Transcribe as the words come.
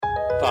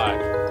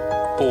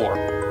5,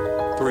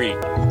 4, 3, 2,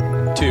 1.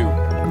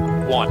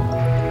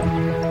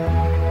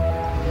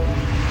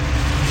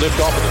 Lift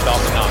off of the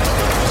Falcon 9.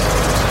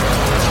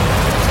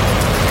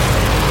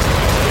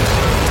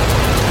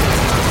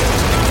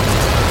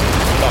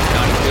 Falcon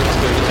 9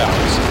 clear the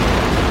towers.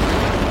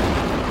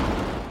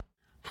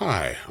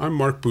 Hi, I'm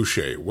Mark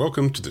Boucher.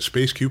 Welcome to the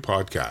Space Q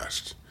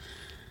podcast.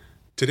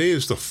 Today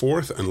is the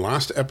fourth and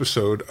last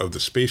episode of the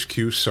Space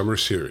Q Summer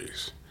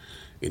Series.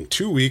 In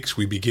 2 weeks,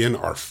 we begin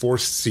our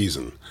fourth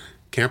season.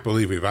 Can't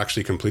believe we've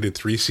actually completed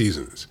 3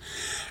 seasons.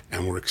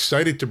 And we're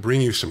excited to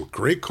bring you some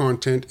great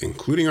content,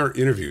 including our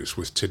interviews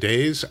with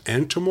today's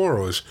and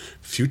tomorrow's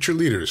future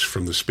leaders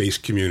from the space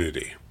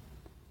community.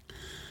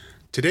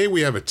 Today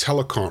we have a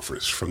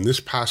teleconference from this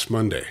past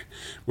Monday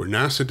where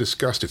NASA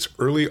discussed its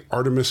early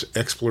Artemis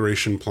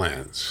exploration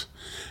plans,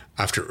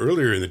 after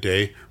earlier in the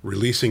day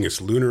releasing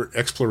its Lunar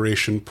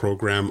Exploration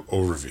Program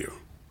overview.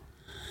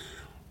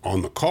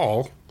 On the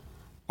call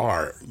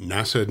are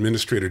NASA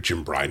Administrator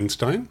Jim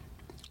Bridenstine,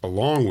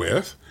 along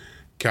with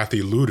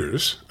Kathy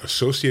Lueders,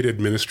 Associate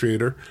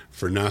Administrator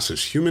for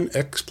NASA's Human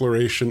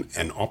Exploration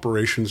and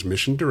Operations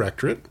Mission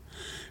Directorate,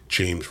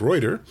 James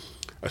Reuter,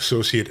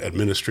 Associate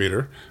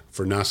Administrator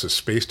for NASA's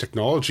Space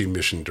Technology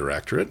Mission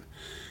Directorate,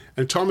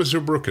 and Thomas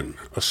Zurbrücken,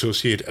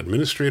 Associate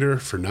Administrator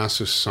for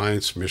NASA's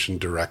Science Mission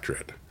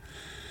Directorate.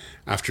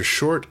 After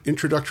short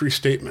introductory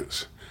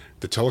statements,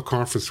 the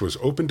teleconference was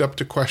opened up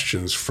to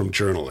questions from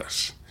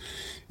journalists.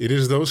 It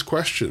is those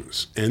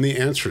questions and the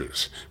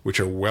answers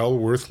which are well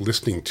worth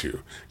listening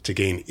to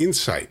gain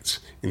insights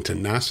into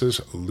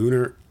NASA's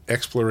lunar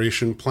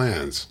exploration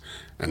plans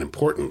and,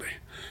 importantly,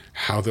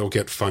 how they'll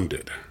get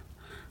funded.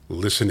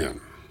 Listen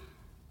in.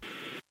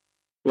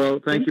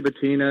 Well, thank you,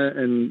 Bettina,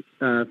 and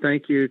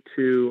thank you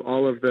to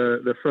all of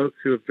the folks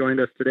who have joined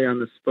us today on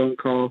this phone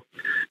call.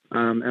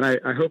 And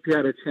I hope you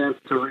had a chance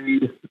to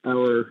read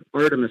our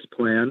Artemis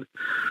plan.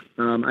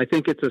 I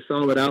think it's a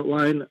solid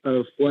outline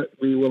of what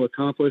we will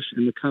accomplish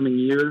in the coming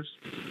years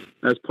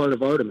as part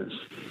of Artemis.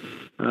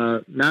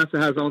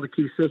 NASA has all the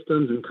key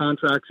systems and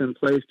contracts in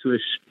place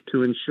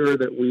to ensure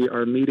that we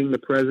are meeting the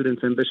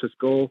President's ambitious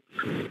goal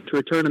to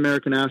return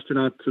American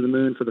astronauts to the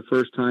moon for the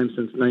first time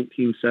since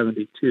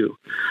 1972.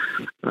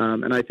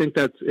 And I think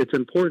it's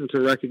important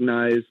to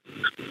recognize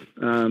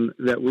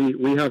that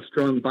we have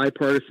strong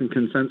bipartisan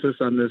consensus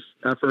on this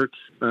effort.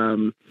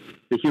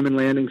 The human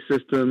landing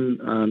system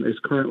is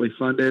currently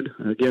funded,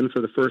 again,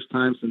 for the first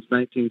time since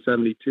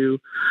 1972.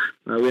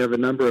 We have a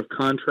number of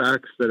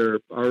contracts that are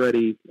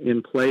already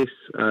in place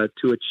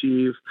to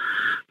achieve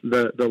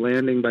the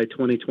landing by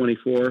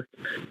 2024,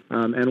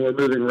 and we're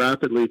moving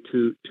rapidly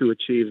to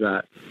achieve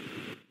that.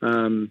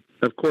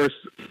 Of course,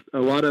 a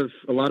lot of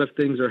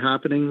things are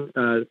happening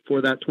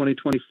for that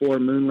 2024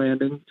 moon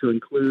landing, to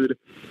include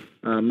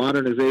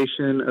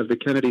modernization of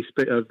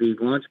the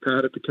launch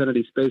pad at the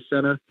Kennedy Space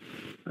Center.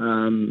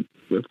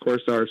 Of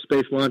course, our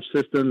space launch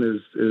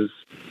system is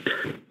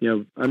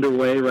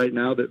underway right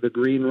now. The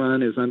green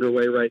run is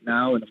underway right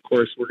now, and of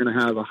course, we're going to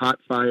have a hot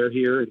fire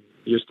here in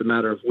just a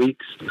matter of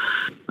weeks.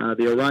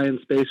 The Orion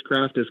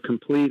spacecraft is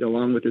complete,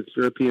 along with its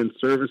European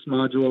service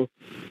module.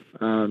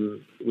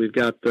 We've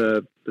got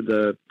the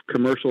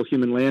commercial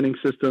human landing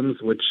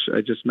systems, which I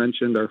just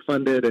mentioned, are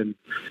funded and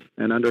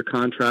under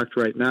contract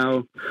right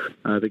now.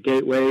 The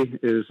Gateway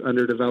is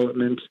under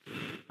development,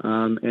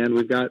 and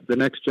we've got the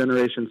next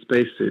generation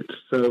spacesuits.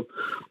 So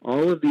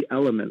all of the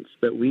elements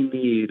that we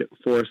need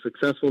for a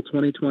successful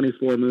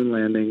 2024 moon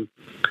landing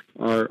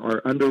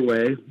are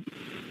underway,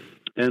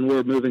 and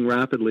we're moving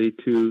rapidly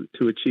to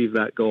achieve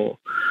that goal.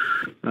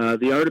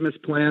 The Artemis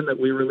plan that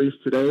we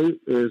released today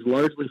is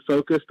largely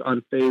focused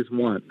on Phase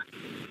 1,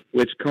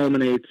 which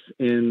culminates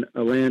in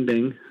a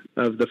landing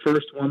of the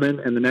first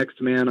woman and the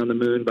next man on the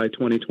moon by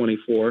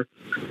 2024,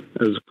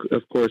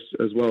 of course,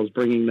 as well as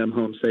bringing them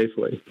home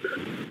safely.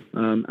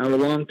 Our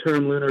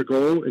long-term lunar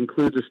goal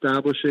includes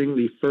establishing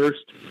the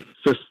first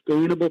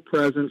sustainable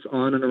presence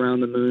on and around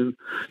the moon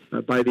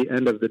by the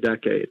end of the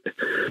decade.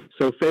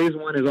 So Phase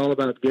 1 is all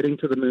about getting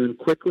to the moon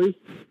quickly,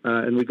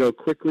 and we go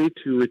quickly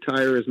to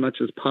retire as much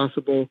as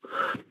possible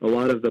a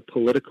lot of the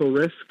political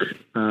risk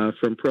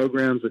from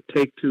programs that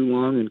take too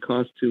long and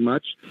cost too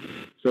much.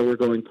 So we're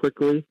going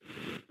quickly.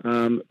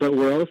 But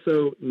we're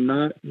also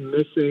not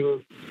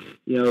missing,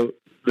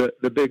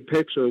 the big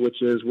picture,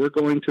 which is we're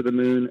going to the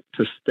moon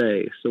to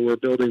stay. So we're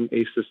building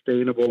a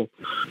sustainable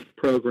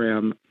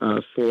program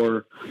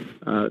for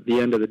the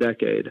end of the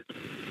decade.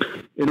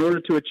 In order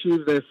to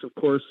achieve this, of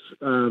course,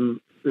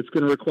 it's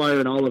going to require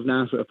an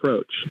all-of-NASA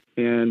approach.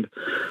 And,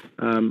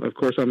 of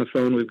course, on the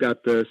phone, we've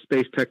got the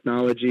Space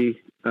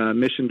Technology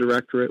Mission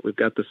Directorate, we've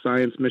got the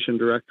Science Mission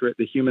Directorate,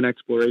 the Human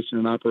Exploration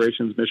and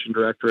Operations Mission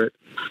Directorate.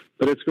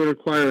 But it's going to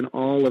require an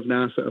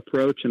all-of-NASA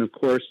approach. And, of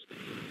course,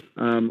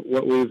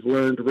 what we've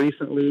learned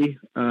recently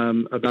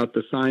about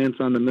the science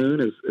on the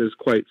moon is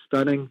quite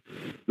stunning.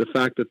 The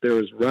fact that there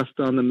is rust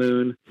on the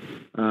moon,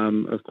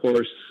 of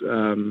course,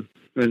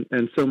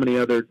 and so many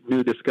other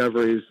new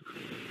discoveries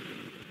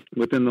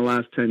within the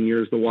last 10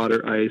 years, the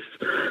water ice,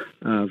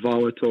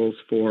 volatiles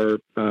for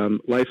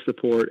life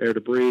support, air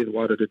to breathe,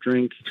 water to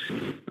drink,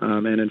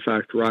 and in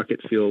fact, rocket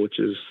fuel, which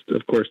is,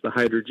 of course, the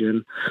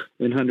hydrogen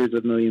in hundreds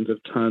of millions of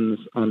tons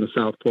on the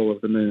south pole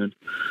of the moon.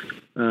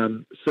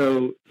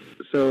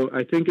 So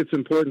I think it's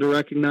important to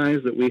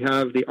recognize that we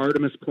have the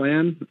Artemis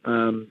plan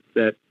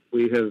that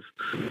we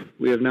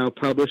have now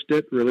published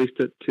it, released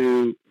it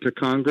to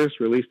Congress,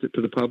 released it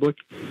to the public,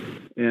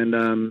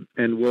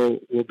 and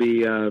we'll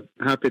be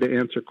happy to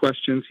answer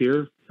questions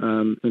here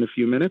in a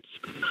few minutes.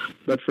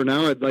 But for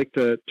now, I'd like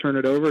to turn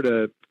it over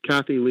to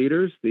Kathy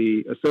Leaders,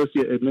 the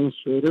Associate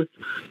Administrator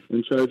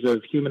in charge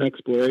of Human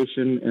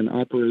Exploration and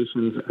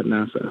Operations at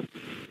NASA.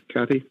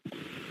 Kathy?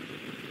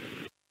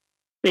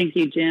 Thank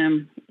you,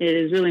 Jim. It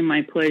is really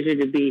my pleasure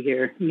to be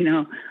here. You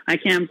know, I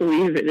can't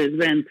believe it has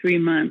been 3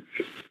 months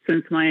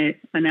since my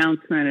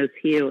announcement as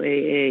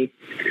HEOAA.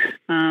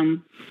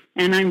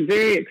 And I'm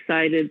very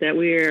excited that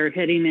we are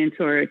heading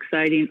into our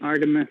exciting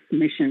Artemis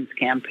missions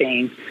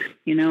campaign.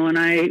 You know, when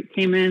I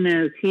came in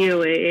as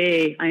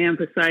HEOAA, I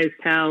emphasized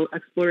how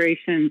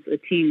exploration is a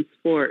team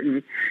sport.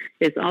 And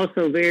it's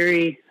also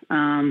very,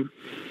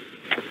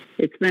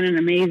 it's been an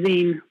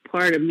amazing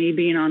part of me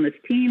being on this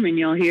team, and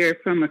you'll hear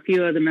from a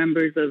few other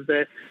members of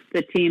the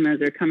team as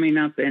they're coming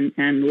up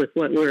and with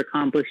what we're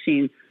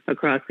accomplishing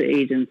across the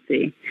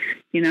agency.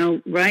 You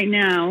know, right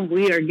now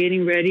we are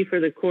getting ready for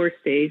the core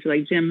stage,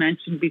 like Jim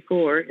mentioned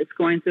before. It's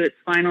going through its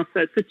final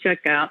sets of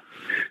checkout.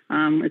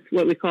 It's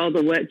what we call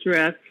the wet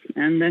dress,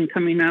 and then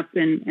coming up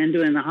and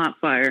doing the hot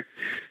fire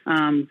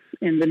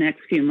in the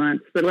next few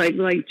months. But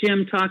like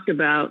Jim talked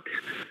about,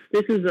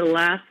 this is the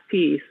last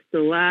piece,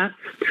 the last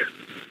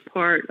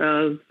part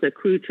of the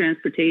crew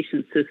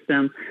transportation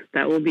system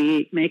that will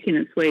be making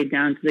its way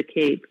down to the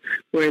Cape,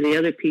 where the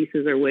other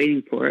pieces are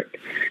waiting for it.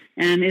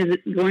 And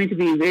it's going to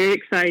be very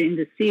exciting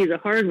to see the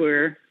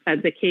hardware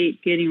at the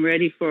Cape getting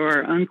ready for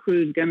our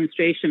uncrewed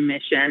demonstration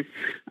mission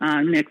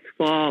next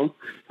fall,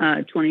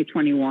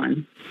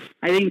 2021.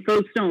 I think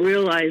folks don't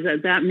realize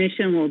that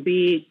mission will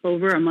be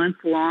over a month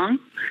long,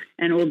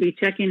 and we'll be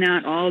checking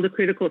out all the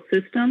critical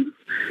systems.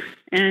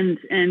 And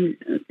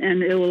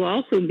it will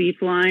also be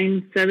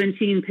flying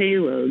 17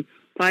 payloads,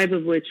 5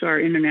 of which are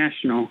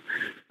international.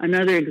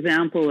 Another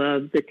example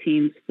of the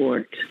team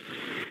sport.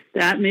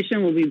 That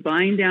mission will be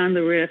buying down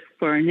the risk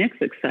for our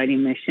next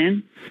exciting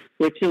mission,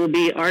 which will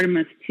be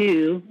Artemis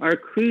 2, our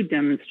crewed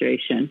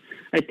demonstration,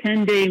 a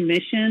 10-day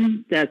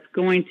mission that's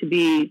going to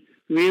be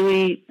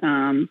really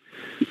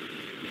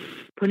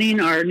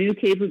putting our new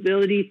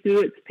capability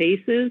through its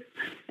paces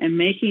and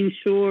making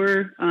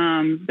sure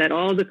that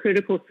all the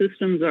critical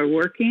systems are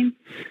working,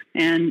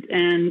 and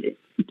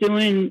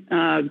doing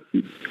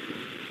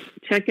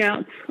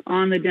checkouts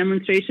on the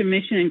demonstration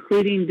mission,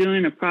 including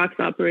doing a prox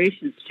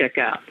operations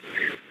checkout.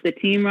 The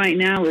team right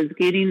now is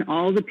getting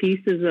all the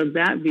pieces of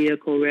that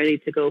vehicle ready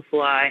to go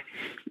fly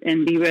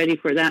and be ready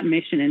for that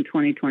mission in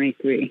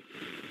 2023.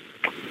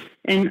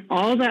 And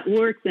all that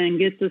work then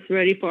gets us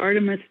ready for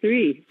Artemis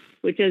 3,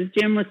 which, as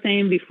Jim was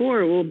saying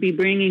before, will be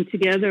bringing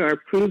together our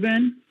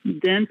proven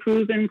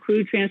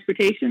crew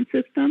transportation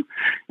system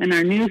and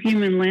our new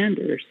human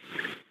landers.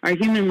 Our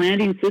human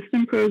landing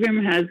system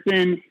program has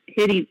been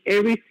hitting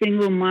every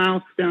single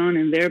milestone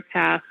in their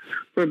path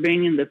for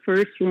bringing the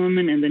first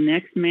woman and the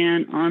next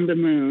man on the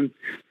moon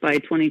by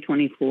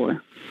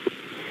 2024.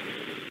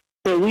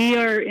 So we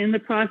are in the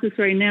process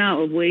right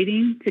now of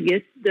waiting to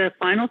get the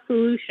final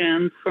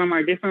solutions from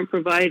our different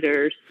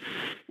providers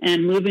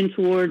and moving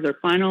towards our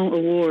final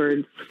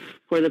awards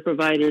for the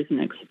providers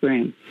next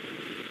spring.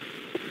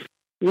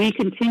 We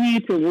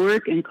continue to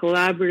work and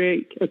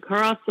collaborate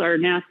across our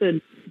NASA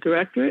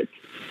directorates,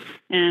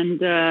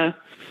 and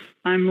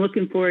I'm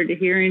looking forward to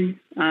hearing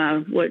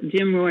what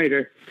Jim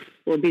Reuter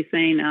will be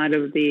saying out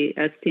of the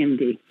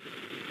STMD.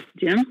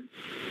 Jim?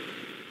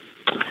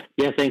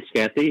 Yeah, thanks,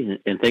 Kathy,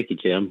 and thank you,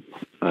 Jim.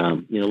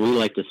 We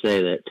like to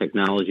say that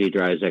technology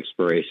drives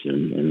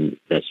exploration, and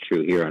that's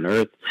true here on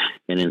Earth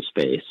and in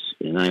space.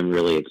 And I'm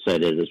really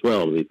excited as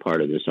well to be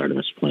part of this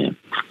Artemis plan.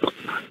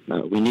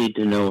 We need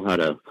to know how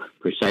to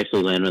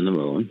precisely land on the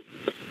moon,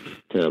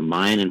 to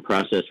mine and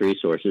process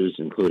resources,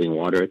 including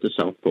water at the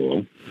South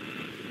Pole,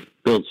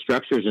 build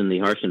structures in the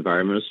harsh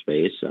environment of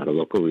space out of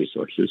local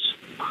resources,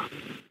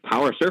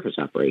 power surface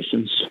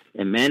operations,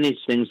 and manage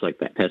things like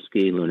that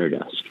pesky lunar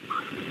dust.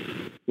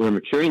 We're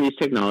maturing these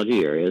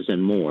technology areas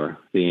and more,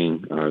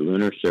 being our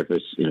Lunar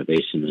Surface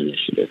Innovation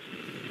Initiative.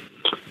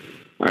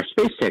 Our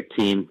space tech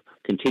team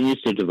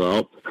continues to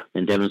develop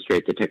and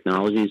demonstrate the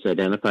technologies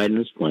identified in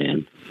this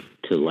plan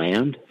to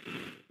land,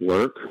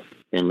 work,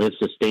 and live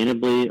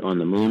sustainably on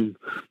the moon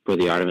for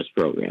the Artemis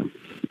program.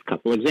 A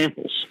couple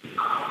examples.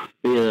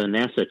 Via the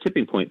NASA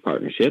Tipping Point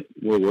Partnership,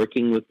 we're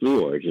working with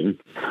Blue Origin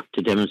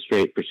to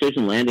demonstrate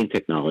precision landing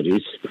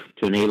technologies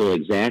to enable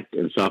exact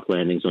and soft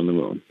landings on the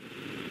moon.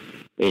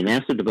 A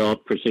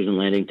NASA-developed precision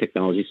landing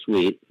technology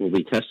suite will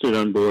be tested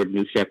on board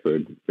New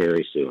Shepard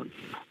very soon.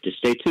 Just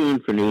stay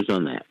tuned for news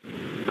on that.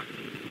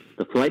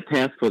 The flight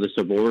path for the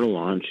suborbital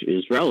launch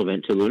is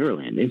relevant to lunar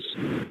landings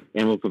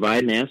and will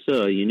provide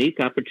NASA a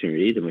unique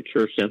opportunity to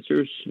mature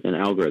sensors and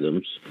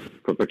algorithms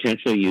for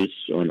potential use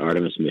on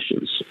Artemis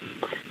missions.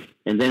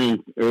 And then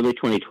in early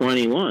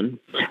 2021,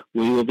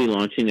 we will be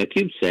launching a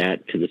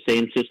CubeSat to the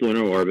same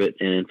cislunar orbit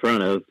and in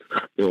front of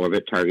the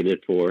orbit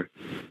targeted for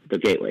the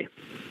Gateway.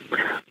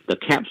 The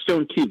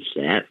Capstone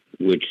CubeSat,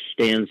 which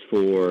stands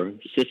for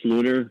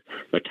Cislunar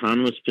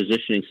Autonomous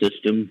Positioning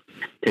System,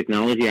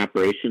 Technology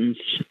Operations,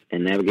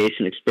 and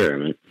Navigation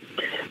Experiment,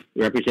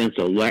 represents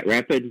a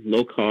rapid,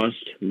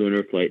 low-cost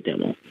lunar flight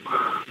demo.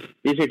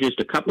 These are just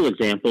a couple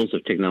examples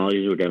of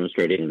technologies we're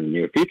demonstrating in the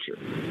near future.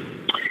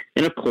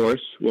 And of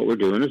course, what we're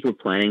doing is we're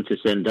planning to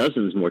send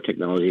dozens more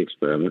technology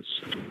experiments,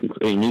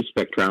 including new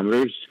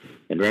spectrometers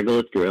and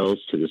regolith drills,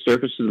 to the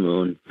surface of the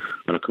moon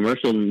on a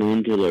commercial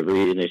moon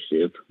delivery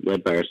initiative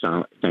led by our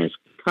science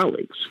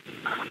colleagues.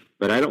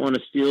 But I don't want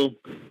to steal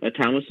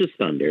Thomas's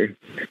thunder,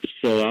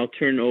 so I'll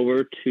turn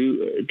over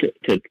to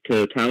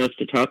Thomas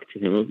to talk to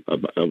him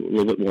a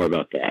little bit more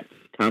about that.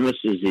 Thomas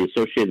is the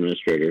Associate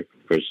Administrator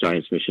for the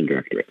Science Mission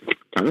Directorate.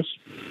 Thomas?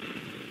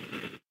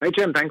 Hey,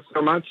 Jim, thanks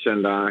so much.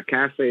 And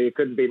Kathy,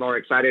 couldn't be more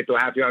excited to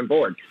have you on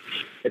board.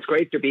 It's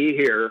great to be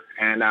here.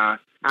 And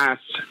as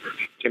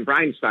Jim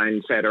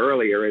Bridenstine said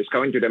earlier, is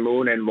going to the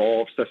moon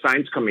involves the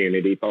science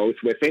community, both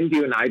within the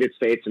United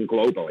States and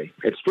globally.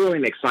 It's truly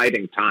an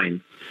exciting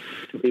time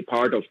to be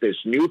part of this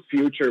new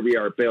future we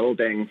are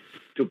building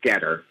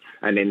together.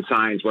 And in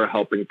science, we're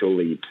helping to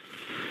lead.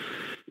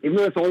 Even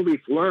with all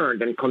we've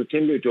learned and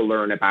continue to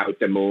learn about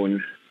the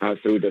moon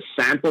through the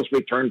samples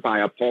returned by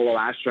Apollo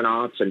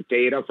astronauts and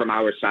data from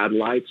our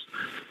satellites,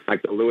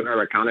 like the Lunar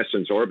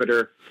Reconnaissance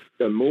Orbiter,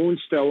 the moon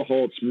still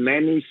holds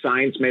many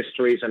science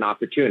mysteries and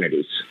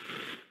opportunities.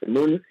 The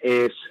moon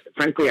is,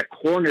 frankly, a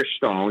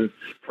cornerstone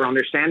for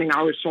understanding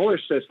our solar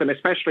system,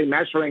 especially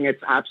measuring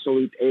its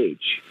absolute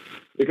age.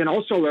 We can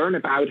also learn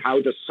about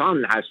how the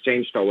sun has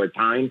changed over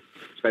time,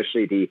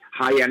 especially the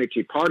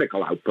high-energy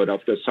particle output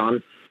of the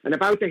sun, and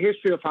about the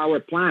history of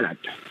our planet,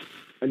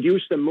 and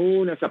use the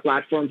moon as a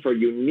platform for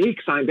unique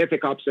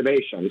scientific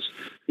observations,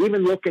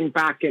 even looking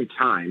back in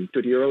time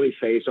to the early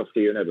phase of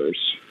the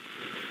universe.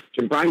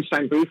 Jim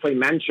Bridenstine briefly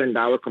mentioned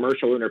our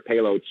Commercial Lunar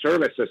Payload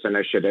Services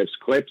initiatives,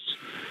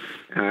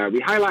 CLPS. We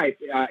highlight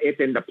it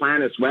in the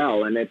plan as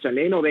well, and it's an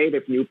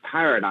innovative new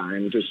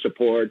paradigm to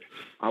support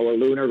our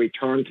lunar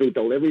return through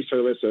delivery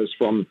services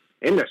from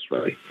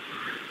industry.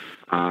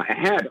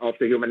 Ahead of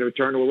the human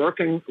return, we're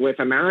working with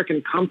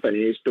American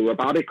companies to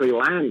robotically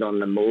land on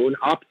the moon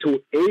up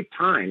to 8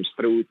 times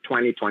through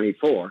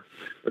 2024.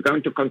 We're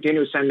going to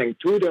continue sending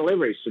 2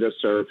 deliveries to the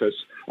surface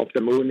of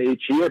the moon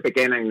each year,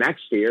 beginning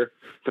next year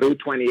through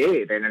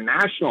 28. And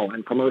national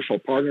and commercial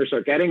partners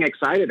are getting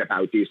excited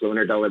about these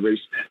lunar deliveries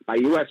by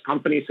U.S.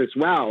 companies as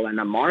well, and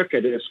the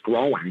market is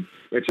growing,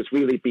 which has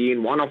really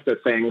been one of the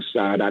things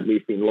that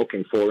we've been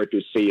looking forward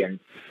to seeing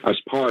as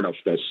part of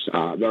this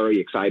very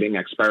exciting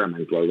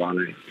experiment we're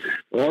running.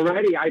 We've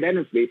already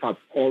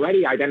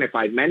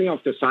identified many of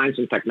the science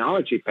and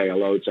technology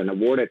payloads and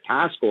awarded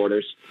task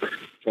orders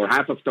for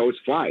half of those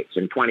flights.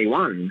 In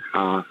 21,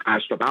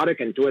 Astrobotic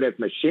and Intuitive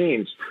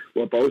Machines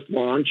will both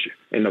launch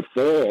in the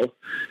fall,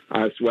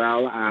 as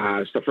well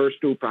as the first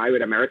 2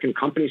 private American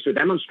companies to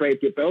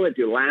demonstrate the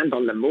ability to land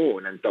on the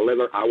moon and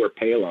deliver our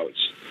payloads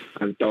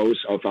and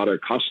those of other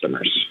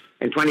customers.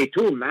 In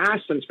 22,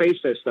 Mast and Space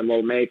System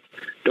will make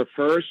the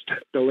first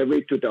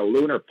delivery to the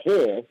lunar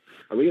pole,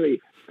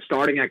 really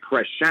starting a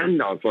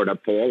crescendo for the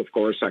pole, of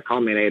course,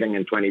 culminating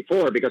in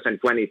 24, because in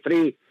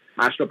 23,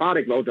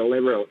 Astrobotic will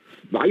deliver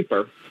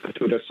Viper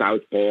to the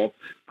South Pole,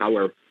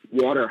 our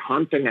water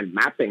hunting and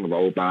mapping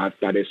robot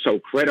that is so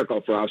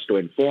critical for us to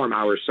inform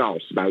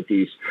ourselves about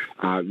these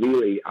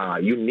really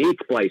unique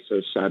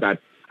places that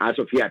as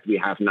of yet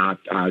we have not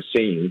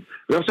seen.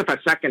 We also have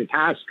a second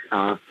task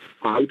out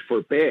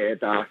for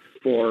bid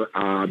for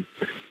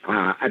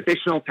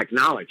additional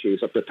technologies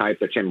of the type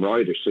that Jim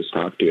Reuters just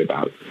talked to you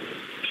about.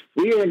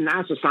 We in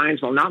NASA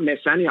Science will not miss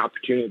any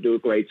opportunity to do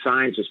great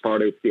science as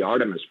part of the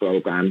Artemis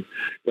program,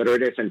 whether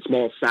it is in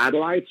small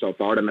satellites of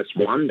Artemis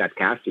 1 that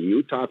Kathy,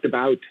 you talked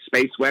about,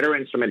 space weather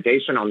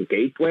instrumentation on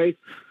Gateway,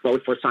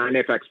 both for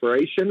scientific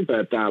exploration,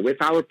 but with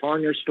our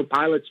partners to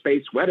pilot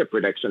space weather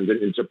predictions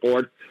in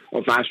support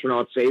of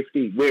astronaut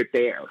safety, we're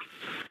there.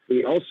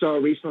 We also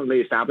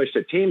recently established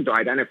a team to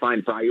identify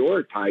and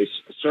prioritize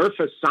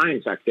surface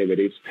science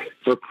activities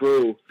for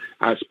crew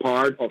as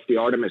part of the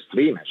Artemis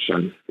 3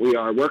 mission. We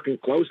are working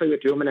closely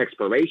with human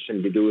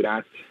exploration to do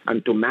that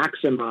and to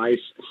maximize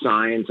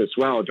science as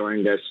well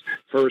during this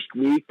first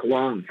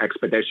week-long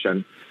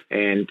expedition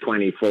in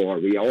 24.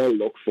 We all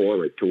look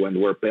forward to and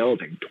we're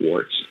building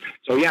towards.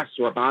 So yes,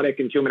 robotic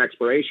and human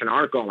exploration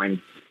are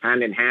going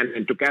hand in hand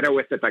and together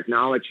with the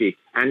technology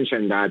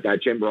engine that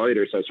Jim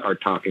Reuters are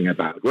talking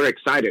about. We're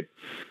excited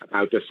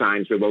about the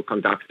science we will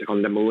conduct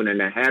on the moon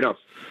and ahead of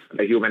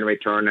the human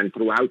return and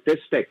throughout this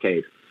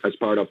decade. as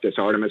part of this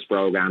Artemis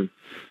program,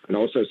 and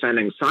also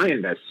sending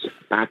scientists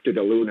back to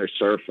the lunar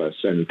surface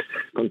and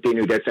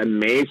continue this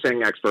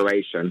amazing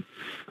exploration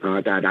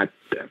that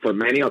for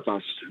many of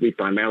us, we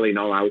primarily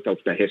know out of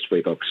the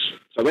history books.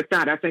 So with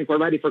that, I think we're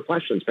ready for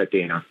questions,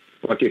 Bettina.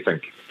 What do you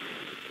think?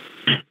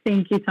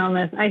 Thank you,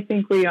 Thomas. I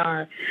think we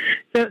are.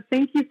 So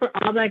thank you for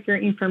all that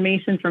great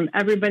information from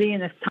everybody.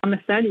 And as Thomas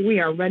said, we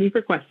are ready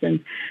for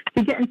questions.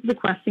 To get into the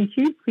question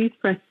queue, please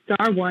press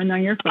 *1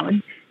 on your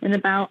phone. In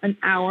about an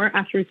hour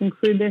after we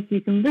conclude this,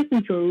 you can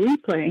listen to a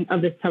replay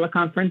of this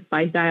teleconference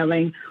by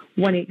dialing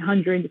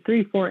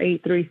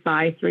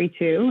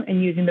 1-800-348-3532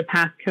 and using the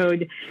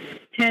passcode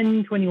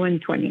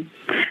 102120.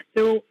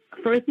 So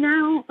for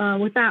now,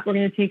 with that, we're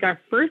going to take our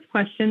first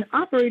question.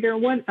 Operator,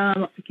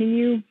 can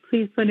you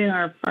please put in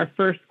our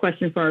first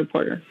question for our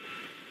reporter?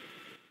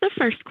 The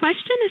first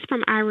question is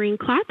from Irene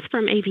Klotz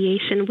from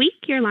Aviation Week.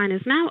 Your line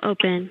is now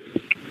open.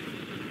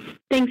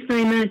 Thanks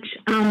very much.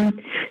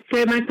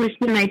 So my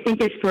question, I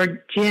think, is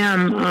for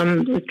Jim.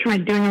 Was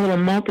trying doing a little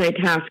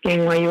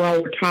multitasking while you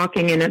all were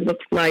talking, and it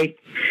looks like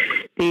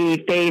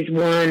the Phase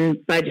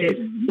 1 budget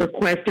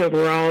request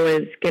overall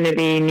is going to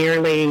be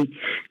nearly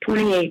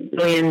 $28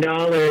 billion.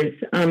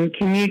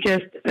 Can you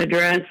just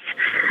address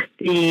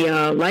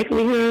the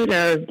likelihood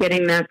of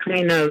getting that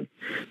kind of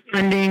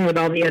funding with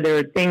all the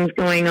other things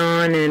going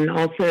on, and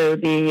also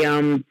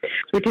the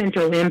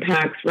potential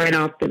impacts right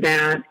off the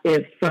bat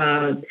if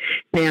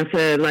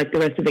NASA, like the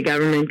rest of the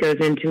government, goes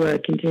into a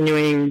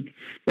continuing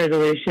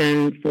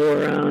resolution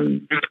for,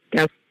 I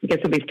guess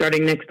it'll be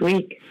starting next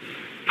week?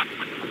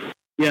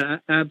 Yeah,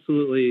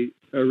 absolutely,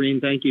 Irene.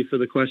 Thank you for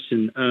the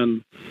question.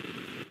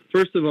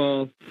 First of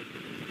all,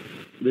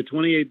 the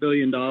 $28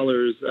 billion,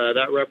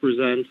 that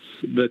represents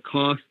the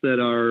costs that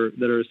are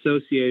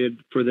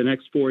associated for the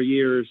next 4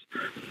 years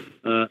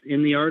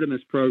in the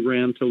Artemis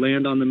program to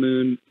land on the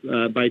moon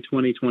by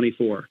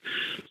 2024.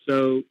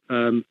 So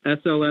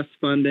SLS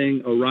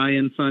funding,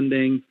 Orion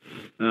funding,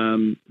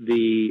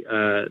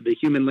 the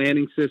human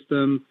landing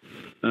system,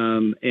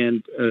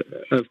 and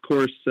of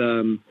course,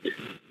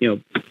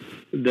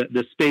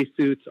 the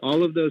spacesuits,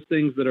 all of those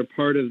things that are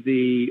part of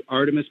the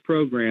Artemis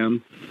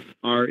program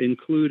are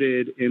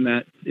included in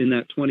that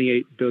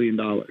 $28 billion.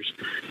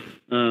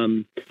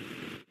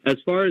 As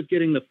far as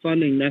getting the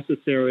funding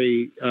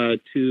necessary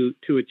to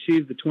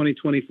achieve the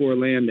 2024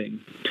 landing,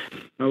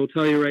 I will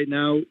tell you right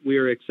now, we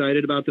are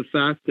excited about the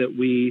fact that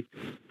we,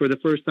 for the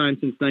first time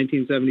since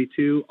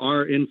 1972,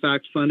 are in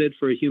fact funded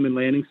for a human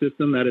landing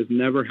system. That has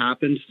never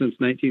happened since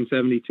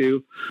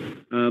 1972.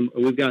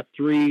 We've got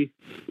 3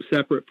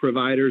 separate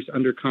providers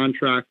under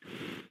contract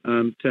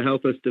to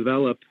help us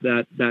develop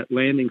that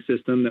landing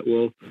system that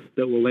will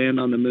land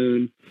on the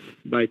moon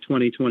by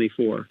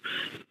 2024.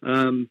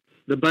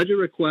 The budget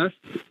request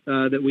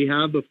that we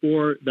have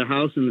before the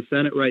House and the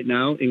Senate right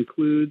now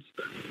includes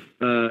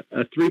a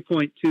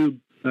 $3.2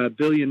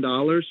 billion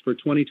for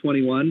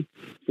 2021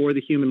 for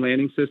the human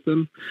landing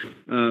system.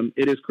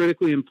 It is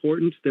critically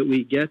important that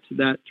we get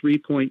that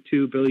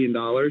 $3.2 billion.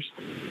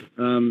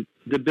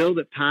 The bill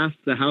that passed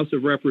the House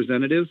of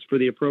Representatives for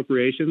the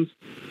appropriations,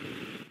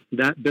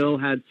 that bill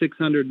had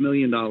 $600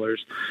 million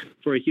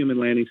for a human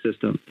landing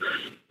system.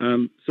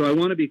 So I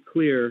want to be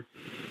clear.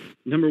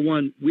 Number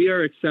one, we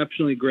are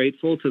exceptionally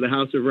grateful to the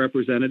House of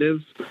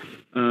Representatives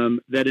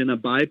that in a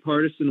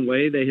bipartisan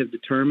way they have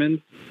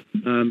determined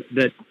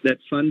that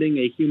funding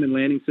a human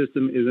landing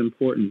system is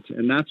important.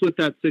 And that's what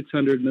that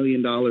 $600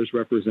 million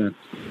represents.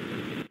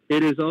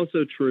 It is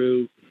also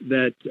true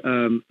that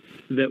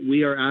that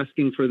we are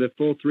asking for the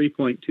full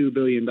 $3.2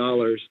 billion.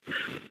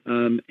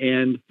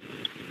 And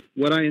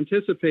what I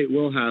anticipate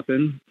will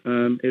happen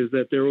is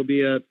that there will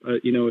be a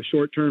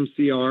short-term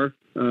CR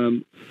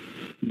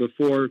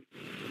before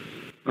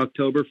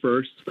October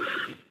 1st.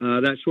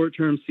 That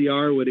short-term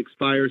CR would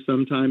expire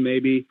sometime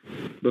maybe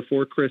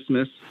before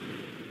Christmas,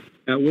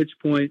 at which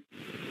point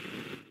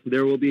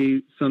there will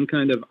be some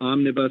kind of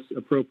omnibus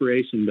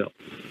appropriation bill.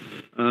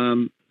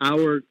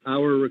 Our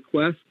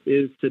request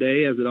is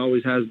today, as it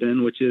always has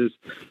been, which is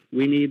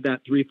we need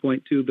that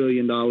 $3.2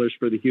 billion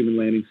for the human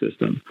landing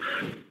system.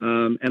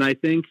 And I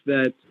think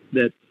that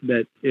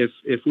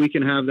if we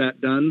can have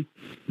that done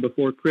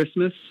before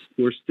Christmas,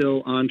 we're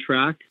still on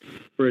track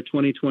for a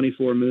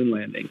 2024 moon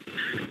landing.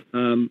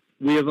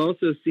 We have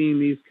also seen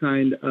these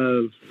kind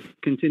of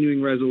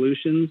continuing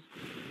resolutions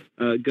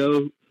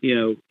go,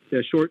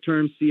 a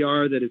short-term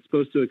CR that is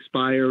supposed to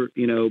expire,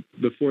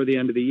 before the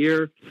end of the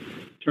year,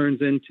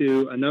 turns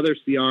into another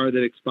CR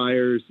that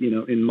expires,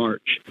 in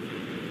March.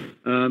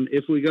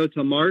 If we go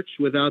to March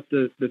without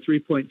the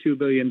 $3.2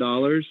 billion,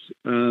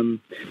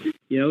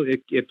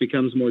 it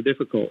becomes more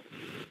difficult.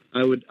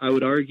 I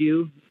would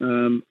argue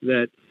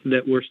that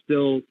we're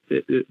still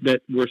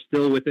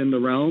within the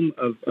realm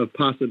of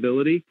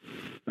possibility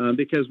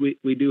because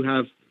we do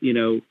have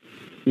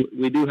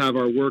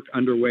our work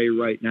underway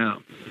right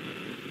now.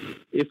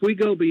 If we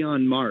go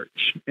beyond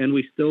March and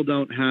we still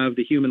don't have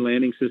the human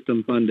landing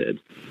system funded,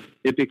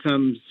 it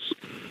becomes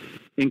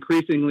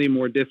increasingly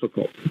more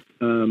difficult.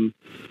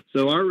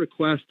 So our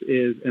request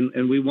is,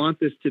 and we want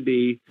this to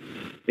be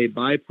a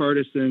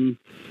bipartisan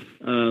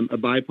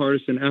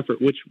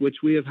effort, which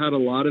we have had a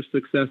lot of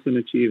success in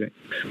achieving.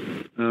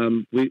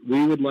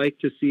 We would like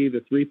to see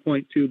the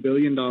 $3.2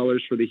 billion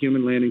for the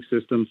human landing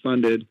system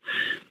funded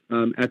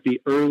at the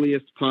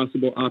earliest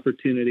possible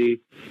opportunity.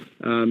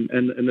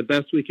 And the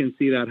best we can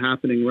see that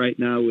happening right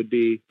now would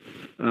be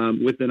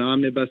with an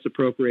omnibus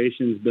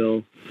appropriations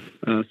bill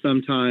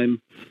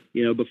sometime,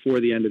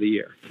 before the end of the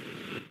year.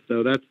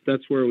 So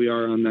that's where we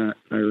are on that,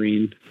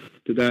 Irene.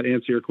 Did that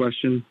answer your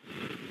question?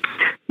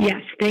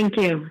 Yes, thank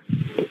you.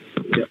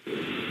 Yep.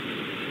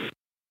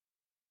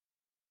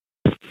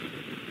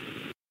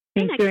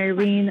 Thank you,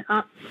 Irene.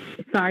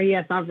 Sorry,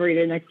 yes,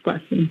 operator, next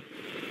question.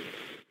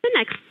 The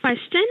next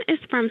question is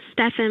from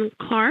Stephen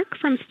Clark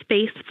from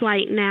Space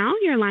Flight Now.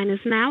 Your line is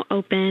now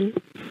open.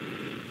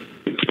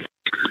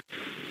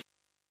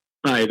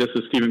 Hi, this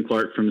is Stephen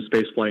Clark from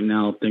Spaceflight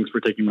Now. Thanks for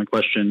taking my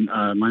question.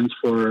 Mine's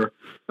for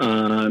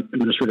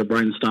Administrator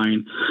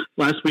Bridenstine.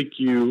 Last week,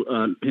 you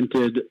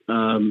hinted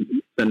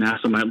that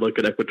NASA might look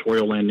at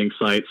equatorial landing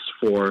sites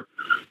for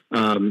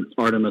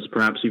Artemis,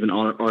 perhaps even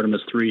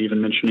Artemis 3,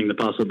 even mentioning the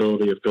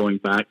possibility of going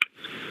back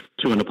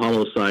to an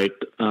Apollo site.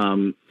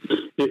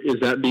 Is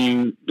that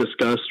being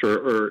discussed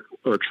or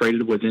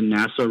traded within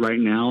NASA right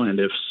now? And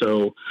if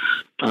so,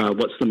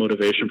 what's the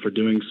motivation for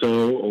doing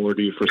so? Or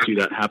do you foresee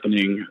that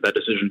happening, that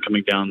decision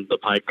coming down the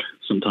pike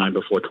sometime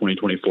before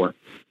 2024?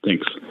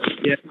 Thanks.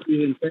 Yeah,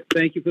 Stephen,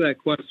 thank you for that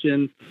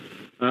question.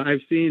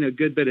 I've seen a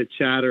good bit of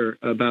chatter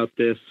about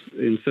this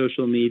in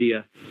social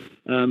media.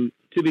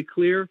 To be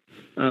clear,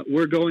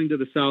 we're going to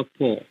the South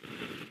Pole,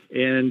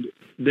 and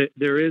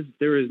there is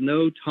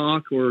no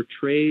talk or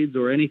trades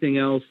or anything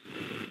else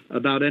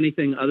about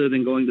anything other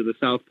than going to the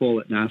South Pole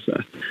at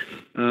NASA.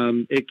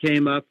 It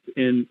came up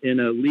in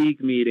a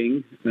league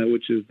meeting,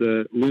 which is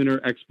the Lunar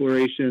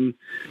Exploration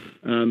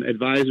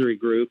Advisory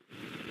Group.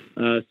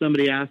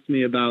 Somebody asked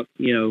me about,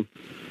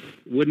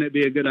 wouldn't it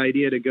be a good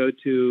idea to go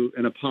to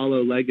an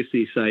Apollo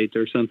legacy site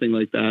or something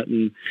like that?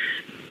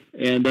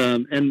 And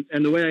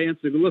the way I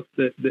answered, look,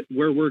 that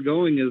where we're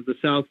going is the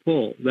South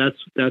Pole. That's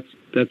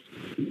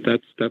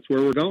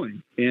where we're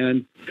going.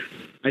 And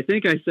I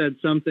think I said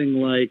something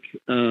like,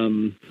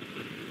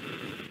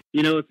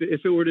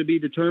 if it were to be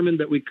determined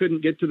that we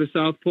couldn't get to the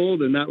South Pole,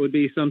 then that would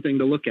be something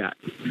to look at.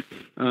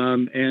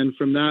 And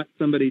from that,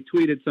 somebody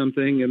tweeted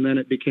something, and then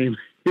it became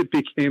a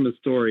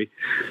story.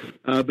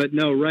 But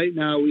no, right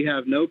now we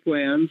have no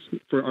plans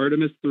for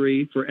Artemis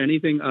 3 for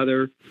anything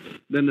other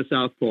than the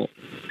South Pole.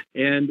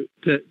 And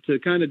to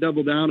kind of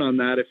double down on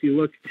that, if you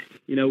look,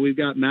 we've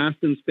got Mast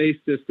and Space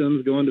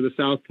Systems going to the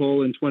South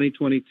Pole in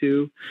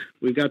 2022.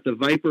 We've got the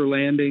Viper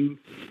landing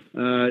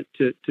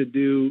to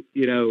do,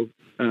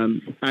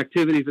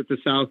 activities at the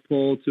South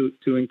Pole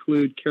to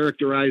include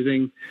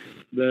characterizing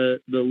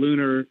the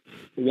lunar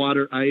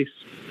water ice.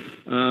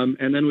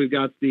 And then we've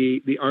got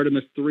the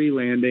Artemis 3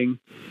 landing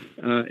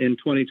in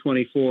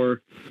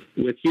 2024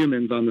 with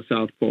humans on the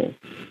South Pole.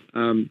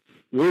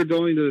 We're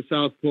going to the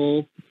South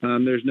Pole.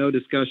 There's no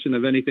discussion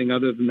of anything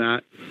other than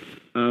that.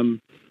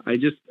 I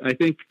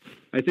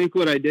think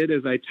what I did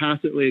is I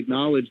tacitly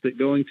acknowledged that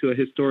going to a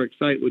historic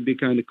site would be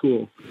kind of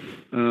cool.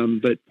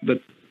 But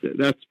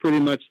that's pretty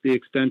much the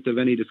extent of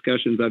any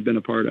discussions I've been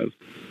a part of.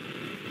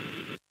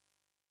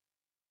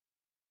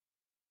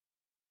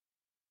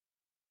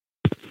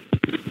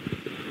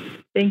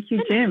 Thank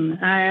you, Jim.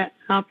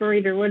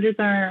 Operator, what is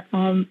our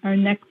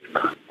next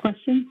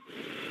question?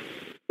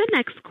 The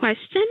next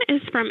question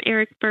is from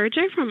Eric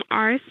Berger from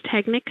Ars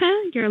Technica.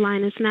 Your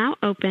line is now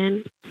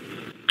open.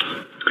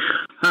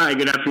 Hi,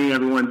 good afternoon,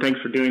 everyone. Thanks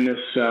for doing this.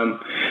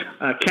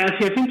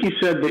 Cassie, I think you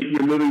said that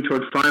you're moving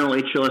toward final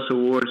HLS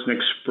awards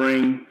next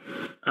spring.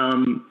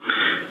 Can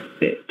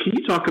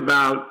you talk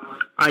about,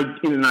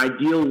 in an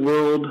ideal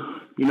world,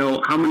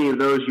 how many of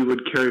those you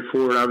would carry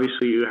forward?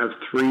 Obviously, you have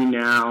 3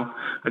 now.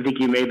 I think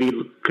you may be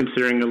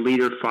considering a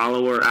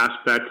leader-follower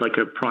aspect, like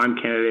a prime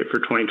candidate for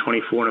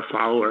 2024 and a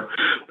follower.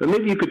 But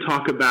maybe you could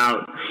talk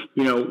about,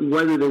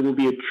 whether there will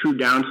be a true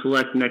down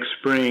select next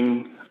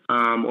spring,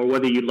 or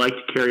whether you'd like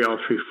to carry all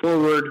 3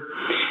 forward.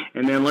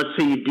 And then let's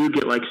say you do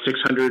get like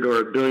 $600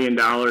 or $1 billion,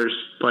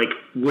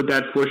 would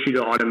that force you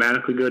to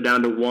automatically go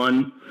down to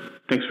 1?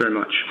 Thanks very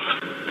much.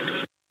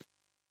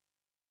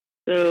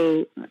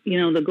 So,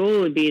 the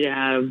goal would be to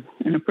have,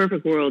 in a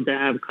perfect world, to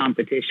have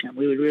competition.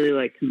 We would really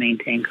like to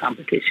maintain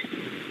competition.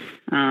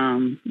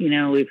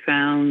 We've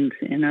found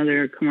in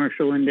other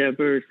commercial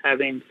endeavors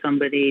having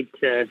somebody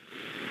to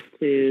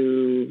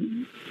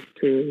be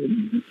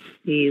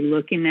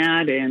looking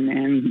at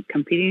and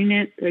competing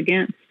it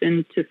against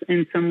in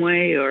some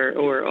way,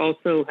 or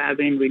also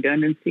having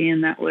redundancy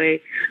in that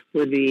way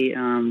would be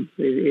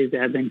is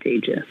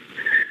advantageous.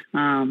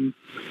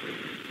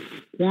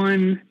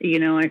 one,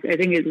 I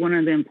think it's one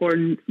of the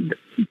important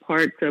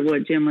parts of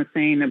what Jim was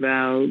saying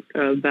about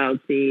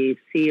the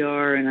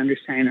CR and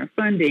understanding our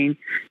funding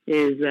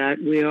is that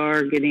we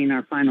are getting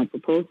our final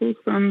proposals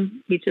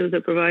from each of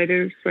the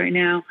providers right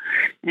now.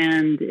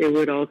 And it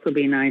would also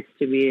be nice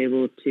to be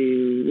able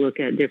to look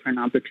at different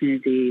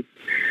opportunities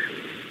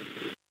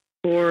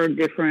for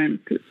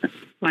different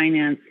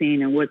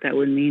financing and what that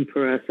would mean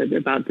for us at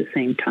about the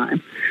same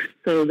time.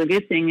 So the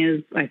good thing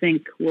is I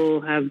think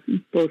we'll have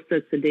both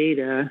sets of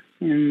data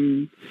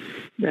in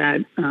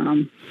that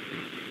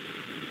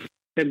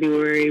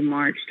February,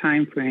 March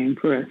timeframe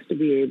for us to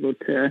be able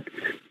to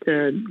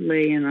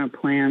lay in our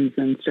plans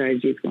and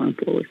strategies going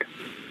forward.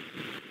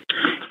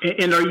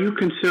 And are you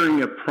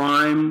considering a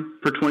prime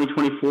for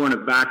 2024 and a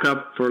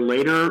backup for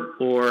later,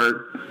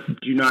 or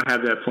do you not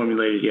have that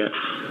formulated yet?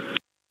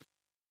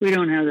 We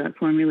don't have that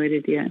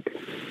formulated yet.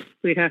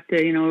 We'd have to,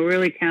 we're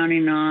really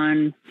counting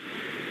on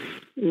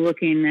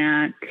looking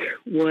at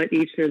what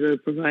each of the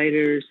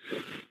providers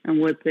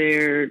and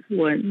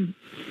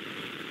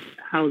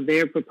how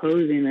they're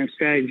proposing their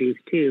strategies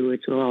too,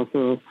 which will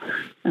also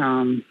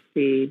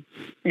be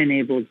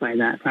enabled by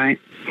that, right?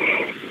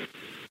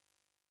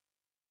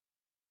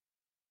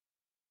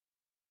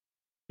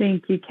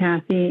 Thank you,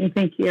 Kathy, and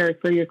thank you,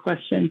 Eric, for your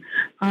question.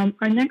 Our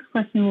next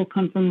question will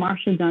come from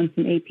Marsha Dunn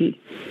from AP.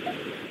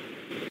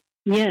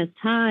 Yes,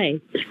 hi.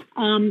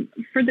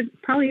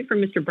 Probably for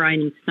Mr.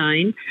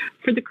 Bridenstine,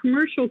 for the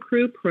commercial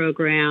crew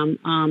program,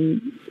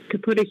 to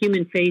put a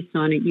human face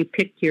on it, you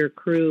picked your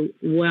crew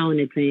well in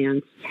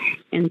advance.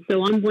 And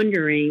so I'm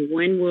wondering,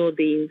 when will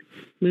the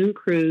moon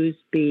crews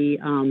be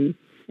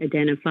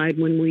identified?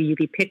 When will you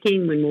be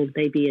picking? When will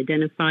they be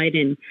identified?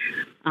 And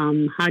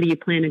how do you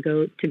plan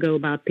to go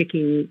about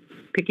picking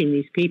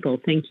these people?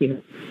 Thank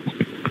you.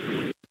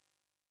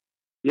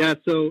 Yeah,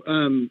 so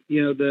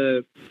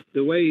the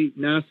way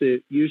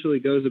NASA usually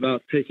goes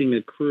about picking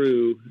a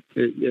crew,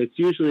 it's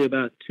usually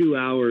about 2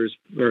 hours,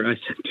 or I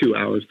said 2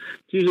 hours.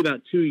 It's usually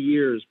about 2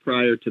 years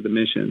prior to the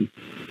mission.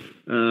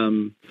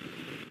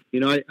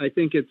 I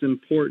think it's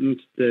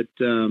important that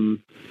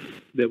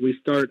we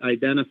start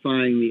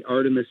identifying the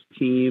Artemis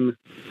team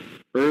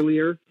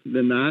earlier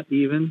than that,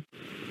 even.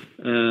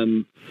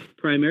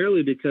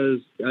 Primarily because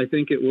I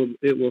think it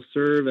will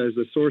serve as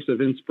a source of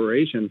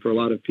inspiration for a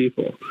lot of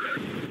people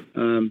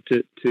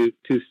to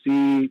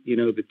see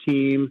the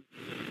team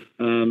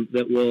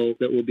that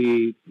will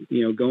be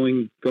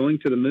going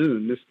to the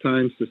moon, this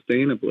time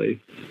sustainably,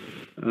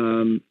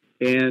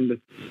 and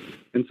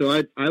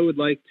so I would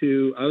like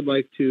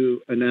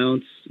to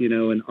announce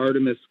an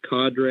Artemis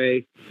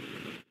cadre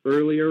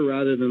earlier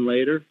rather than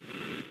later.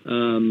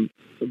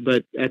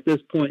 But at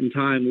this point in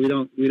time, we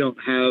don't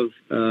have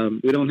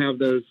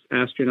those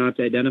astronauts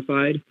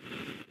identified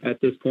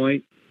at this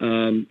point,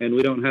 and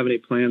we don't have any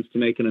plans to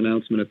make an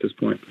announcement at this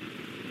point.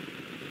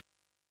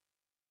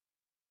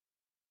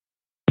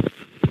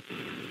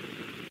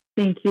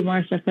 Thank you,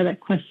 Marsha, for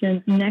that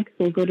question. Next,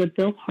 we'll go to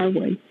Bill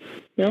Harwood.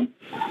 Bill?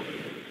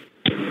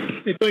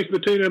 Hey, thanks,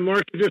 Bettina.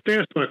 Mark, you just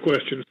answered my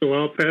question, so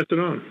I'll pass it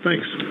on.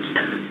 Thanks.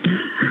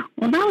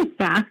 Well, that was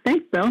fast.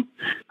 Thanks, Bill.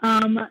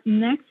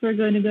 Next, we're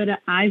going to go to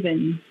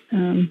Ivan.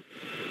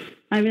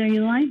 Ivan, are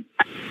you line?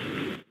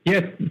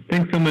 Yes,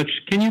 thanks so much.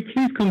 Can you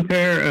please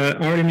compare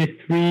Artemis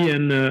 3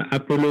 and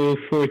Apollo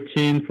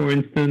 14, for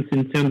instance,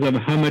 in terms of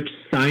how much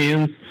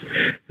science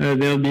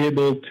they'll be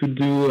able to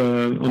do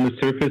on the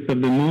surface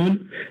of the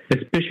moon,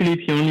 especially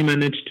if you only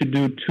manage to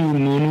do 2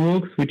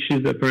 moonwalks, which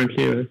is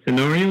apparently a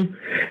scenario.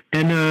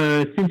 And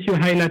since you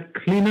highlight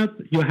cleanup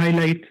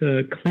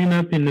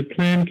in the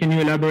plan, can you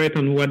elaborate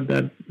on what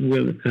that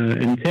will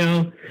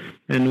entail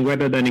and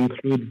whether that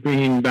includes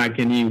bringing back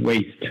any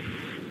waste?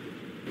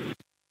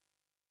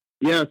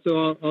 Yeah,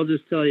 so I'll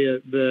just tell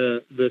you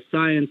the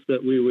science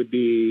that we would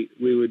be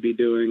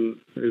doing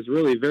is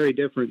really very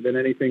different than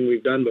anything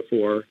we've done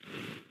before.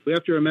 We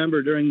have to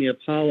remember during the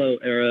Apollo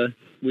era,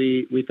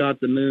 we thought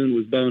the moon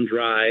was bone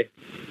dry.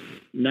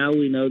 Now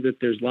we know that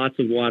there's lots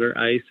of water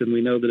ice, and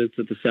we know that it's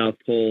at the South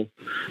Pole.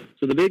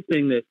 So the big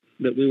thing that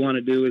we want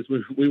to do is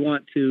we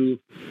want to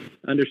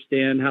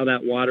understand how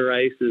that water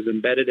ice is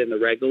embedded in the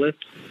regolith.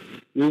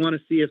 We want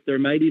to see if there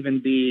might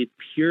even be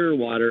pure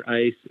water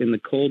ice in the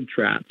cold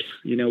traps.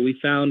 We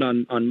found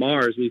on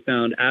Mars, we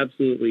found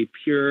absolutely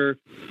pure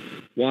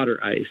water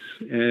ice.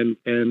 And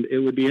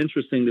it would be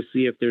interesting to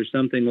see if there's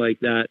something like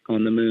that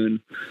on the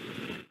moon.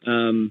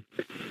 And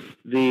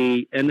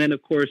then,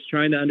 of course,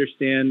 trying to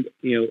understand,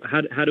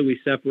 how do we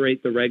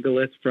separate the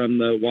regolith from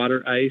the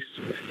water ice?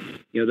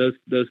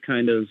 Those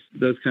kind of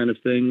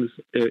things,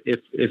 if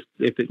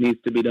it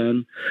needs to be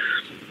done.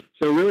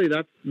 So really,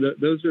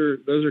 those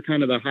are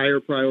kind of the higher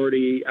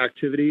priority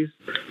activities.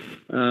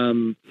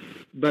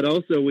 But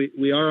also,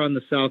 we are on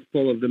the south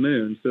pole of the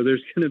moon, so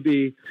there's going to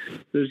be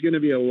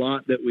a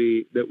lot that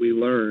we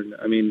learn.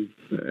 I mean,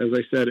 as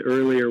I said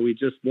earlier, we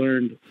just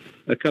learned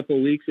a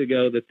couple weeks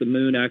ago that the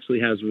moon actually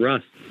has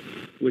rust,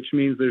 which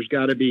means there's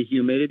got to be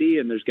humidity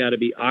and there's got to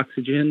be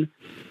oxygen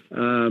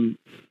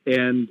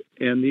and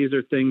these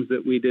are things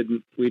that we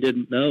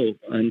didn't know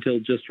until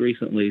just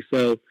recently.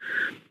 So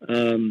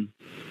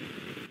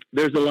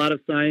there's a lot of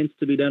science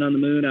to be done on the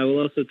moon. I will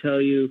also tell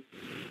you,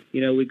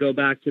 we go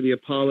back to the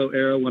Apollo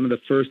era. One of the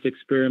first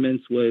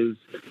experiments was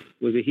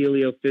a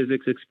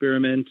heliophysics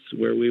experiment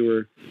where we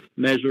were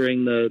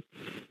measuring the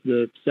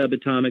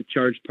subatomic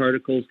charged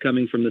particles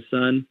coming from the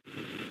sun.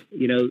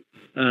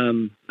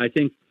 I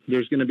think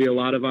there's going to be a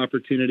lot of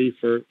opportunity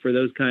for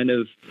those kind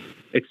of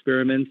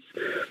experiments.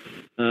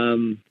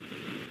 And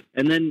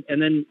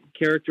then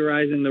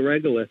characterizing the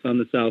regolith on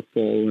the South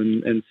Pole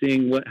and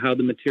seeing how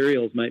the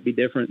materials might be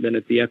different than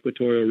at the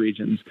equatorial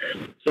regions.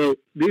 So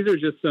these are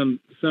just some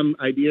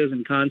ideas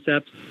and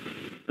concepts.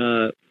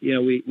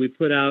 We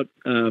put out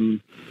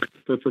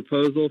for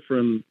proposal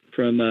from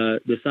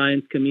the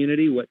science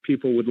community what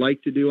people would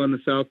like to do on the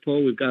South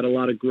Pole. We've got a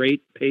lot of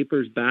great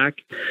papers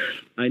back.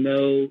 I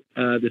know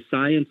the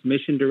Science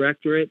Mission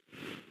Directorate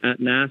at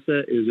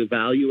NASA is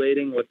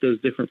evaluating what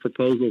those different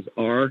proposals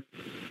are.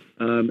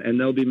 And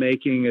they'll be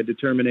making a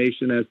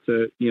determination as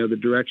to the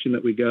direction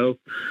that we go.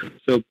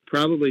 So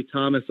probably,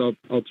 Thomas,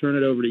 I'll turn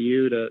it over to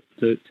you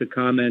to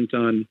comment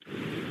on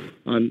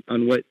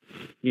what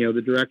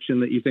the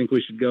direction that you think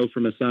we should go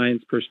from a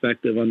science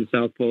perspective on the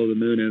South Pole of the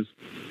Moon is.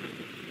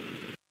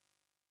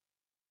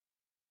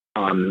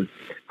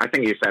 I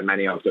think you said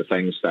many of the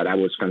things that I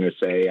was going to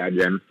say,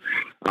 Jim.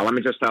 Let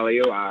me just tell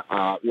you,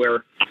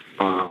 we're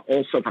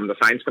also from the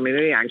science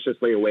community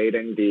anxiously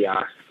awaiting the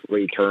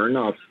return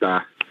of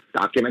the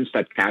documents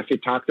that Cassie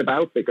talked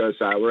about, because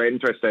we're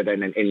interested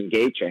in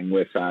engaging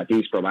with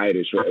these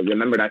providers.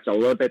 Remember, that's a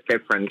little bit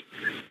different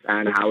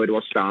than how it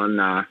was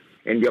done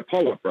in the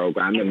Apollo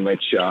program, in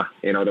which there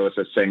was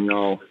a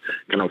single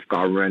kind of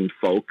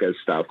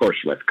government-focused, of course,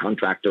 with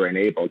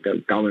contractor-enabled,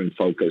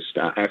 government-focused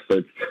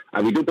effort.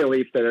 We do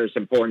believe that there's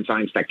important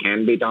science that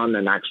can be done,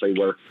 and actually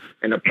we're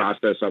in the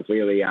process of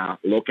really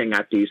looking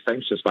at these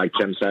things, just like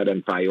Jim said,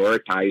 and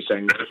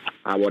prioritizing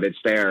what is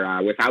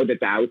there. Without a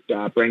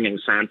doubt, bringing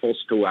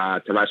samples to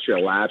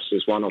terrestrial labs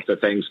is one of the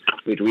things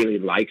we'd really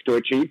like to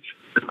achieve.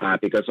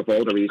 Because of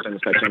all the reasons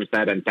that Jim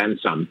said, and then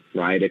some,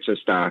 right? It's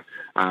just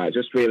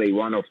really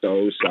one of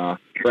those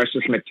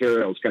precious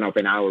materials kind of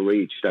in our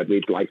reach that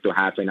we'd like to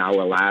have in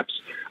our labs.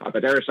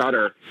 But there's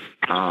other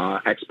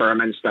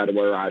experiments that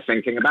we're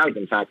thinking about.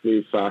 In fact,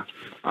 we've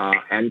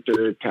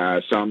entered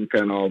some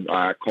kind of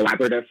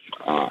collaborative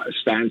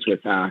stance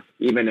with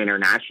even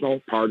international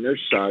partners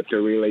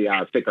to really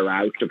figure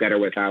out, together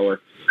with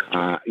our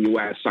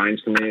U.S.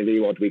 science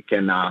community, what we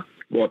can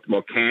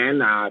what can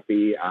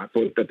be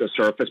put at the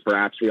surface.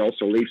 Perhaps we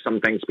also leave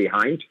some things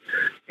behind.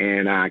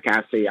 And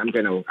Cassie, I'm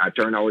going to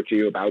turn over to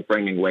you about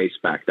bringing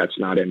waste back. That's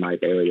not in my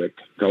bailiwick.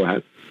 Go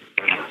ahead.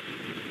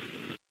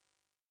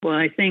 Well,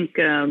 I think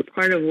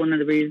part of one of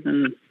the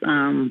reasons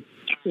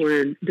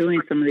we're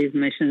doing some of these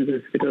missions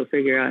is to go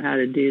figure out how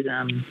to do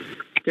them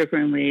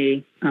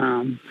differently.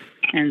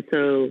 And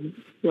so,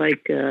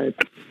 like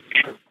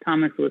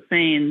Thomas was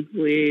saying,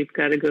 we've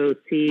got to go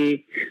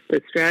see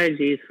the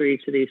strategies for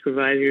each of these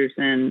providers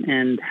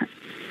and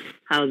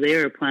how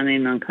they're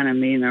planning on kind of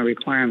meeting our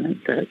requirement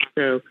set.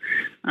 So,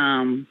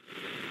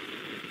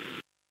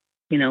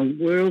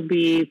 we'll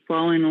be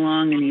following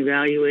along and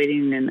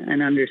evaluating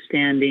and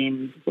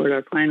understanding what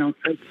our final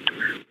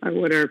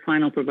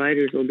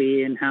providers will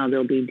be and how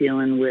they'll be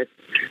dealing with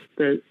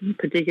the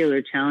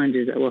particular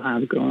challenges that we'll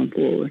have going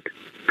forward.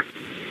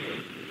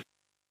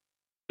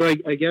 So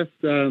I guess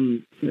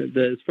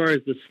as far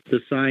as the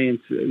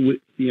science,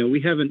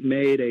 we haven't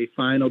made a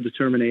final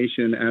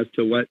determination as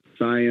to what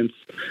science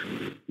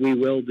we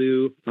will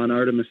do on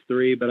Artemis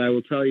 3, but I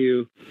will tell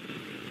you,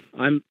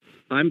 I'm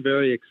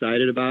very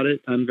excited about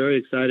it. I'm very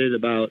excited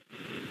about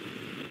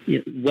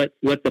what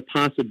the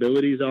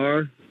possibilities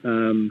are.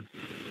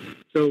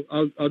 So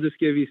I'll just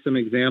give you some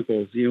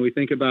examples. We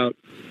think about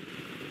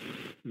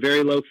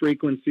very low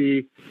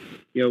frequency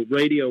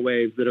radio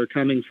waves that are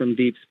coming from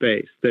deep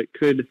space that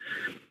could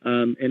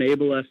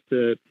enable us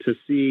to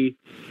see,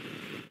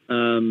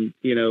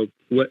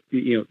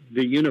 the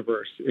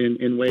universe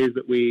in ways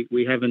that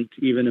we haven't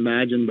even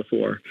imagined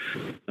before.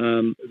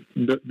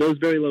 Those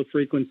very low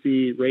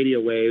frequency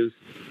radio waves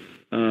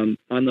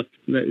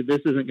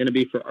this isn't going to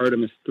be for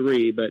Artemis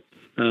 3, but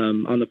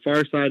on the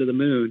far side of the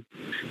moon,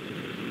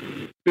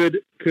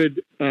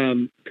 could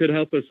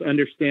help us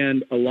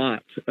understand a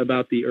lot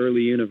about the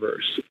early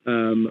universe.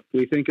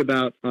 We think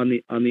about on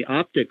the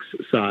optics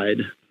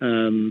side,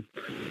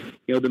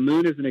 the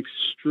moon is an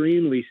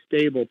extremely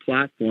stable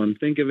platform.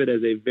 Think of it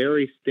as a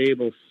very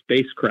stable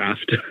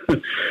spacecraft,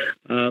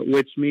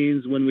 which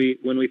means when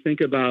we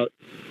think about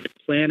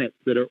planets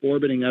that are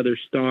orbiting other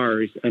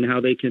stars and how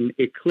they can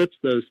eclipse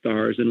those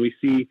stars, and we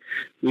see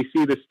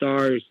the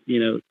stars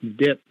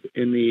dip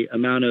in the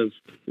amount of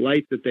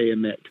light that they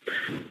emit.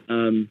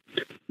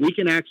 We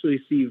can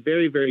actually see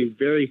very, very,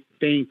 very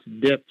faint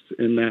dips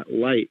in that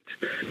light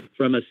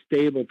from a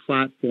stable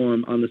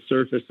platform on the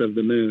surface of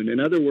the moon. In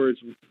other words,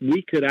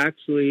 we could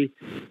actually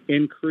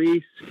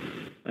increase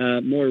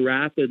more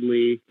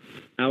rapidly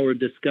our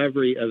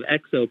discovery of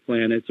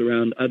exoplanets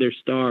around other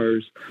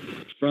stars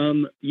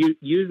from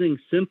using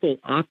simple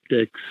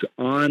optics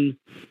on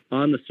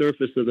the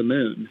surface of the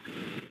moon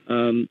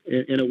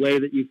in a way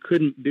that you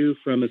couldn't do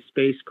from a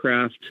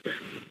spacecraft,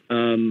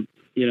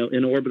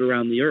 in orbit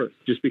around the Earth,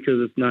 just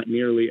because it's not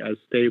nearly as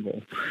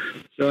stable.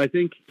 So I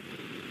think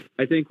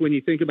when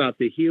you think about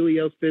the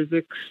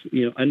heliophysics,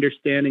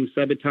 understanding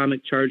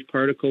subatomic charged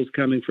particles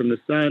coming from the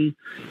sun,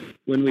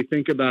 when we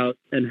think about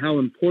and how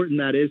important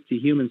that is to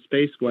human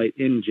spaceflight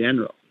in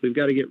general, we've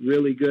got to get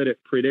really good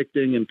at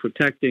predicting and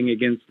protecting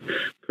against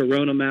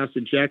coronal mass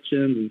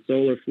ejections and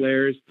solar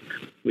flares.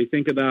 We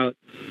think about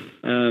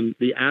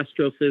the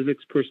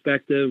astrophysics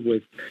perspective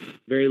with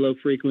very low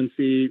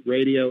frequency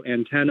radio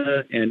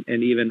antenna and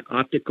even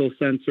optical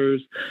sensors.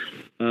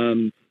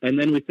 And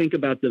then we think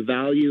about the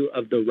value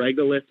of the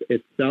regolith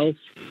itself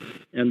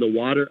and the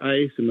water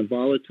ice and the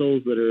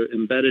volatiles that are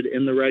embedded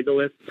in the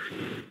regolith.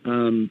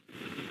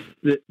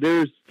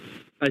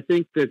 I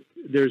think that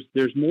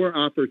there's more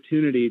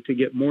opportunity to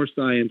get more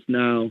science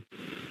now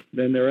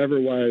than there ever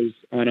was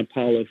on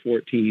Apollo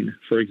 14,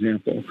 for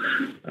example.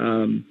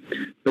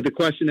 But the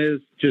question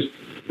is just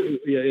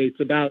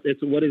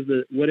what is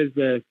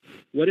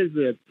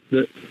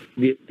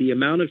the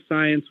amount of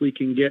science we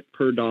can get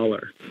per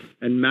dollar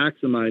and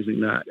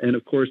maximizing that. And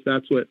of course,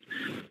 that's what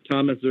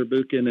Thomas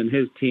Zurbuchen and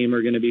his team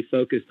are going to be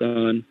focused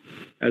on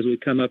as we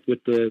come up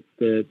with the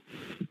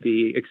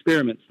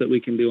experiments that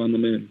we can do on the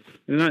moon.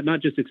 And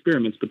not just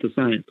experiments, but the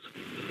science.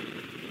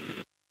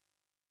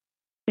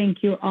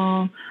 Thank you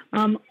all.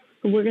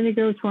 We're going to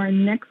go to our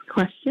next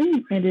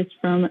question. It is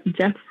from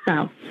Jeff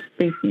South,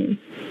 Space News.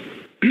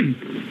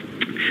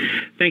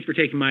 Thanks for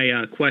taking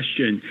my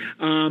question.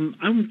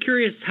 I'm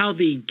curious how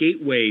the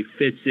gateway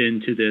fits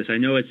into this. I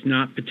know it's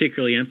not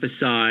particularly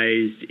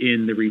emphasized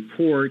in the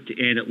report,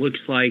 and it looks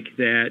like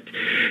that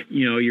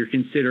you're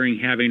considering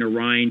having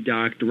Orion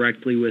dock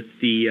directly with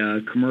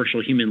the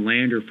commercial human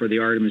lander for the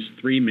Artemis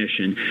 3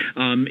 mission.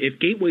 If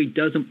gateway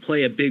doesn't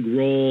play a big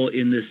role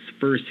in this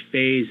first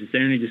phase, is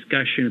there any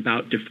discussion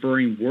about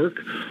deferring work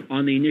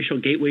on the initial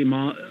gateway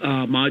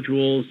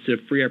modules to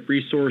free up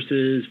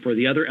resources for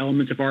the other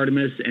elements of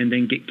Artemis, and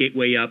then get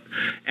gateway up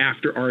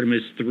after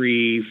Artemis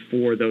 3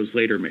 for those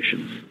later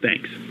missions?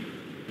 Thanks.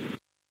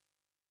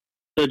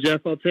 So,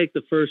 Jeff, I'll take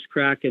the first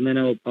crack, and then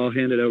I'll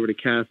hand it over to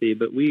Kathy.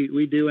 But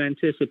we do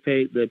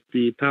anticipate that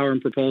the power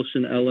and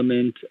propulsion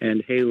element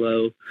and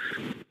Halo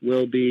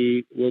will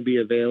be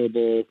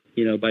available,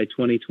 by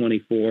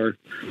 2024.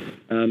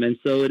 And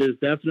so it is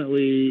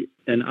definitely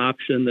an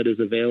option that is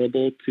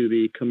available to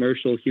the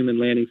commercial human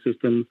landing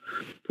system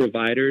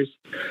providers.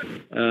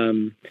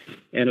 And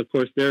of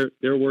course,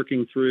 they're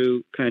working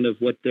through kind of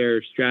what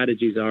their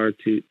strategies are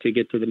to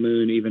get to the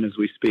moon, even as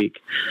we speak.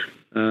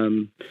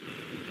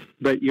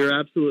 But you're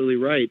absolutely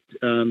right.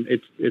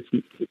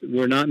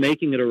 We're not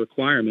making it a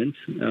requirement,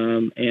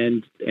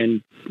 and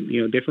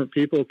different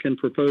people can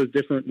propose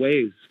different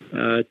ways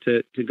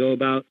to go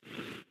about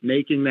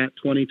making that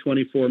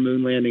 2024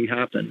 moon landing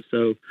happen.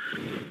 So,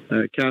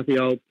 Kathy,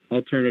 I'll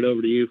turn it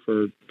over to you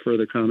for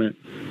further comment.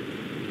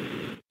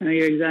 No,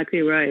 you're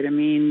exactly right. I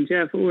mean,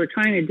 Jeff, what we're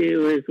trying to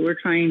do is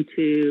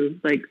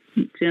like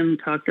Jim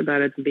talked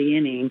about at the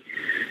beginning,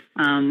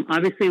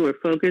 obviously we're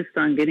focused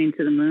on getting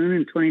to the moon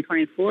in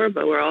 2024,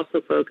 but we're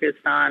also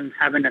focused on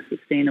having a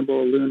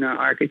sustainable lunar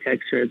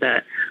architecture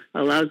that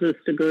allows us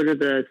to go to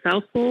the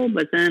South Pole,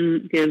 but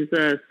then gives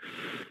us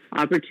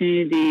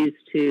opportunities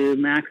to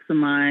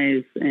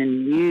maximize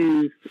and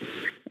use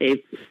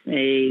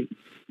a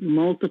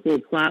multiple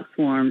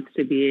platforms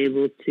to be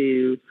able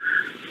to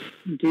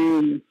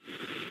do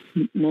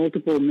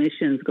multiple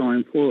missions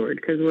going forward,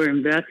 because we're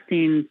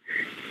investing,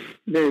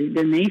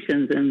 the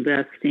nation's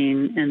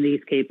investing in these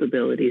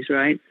capabilities,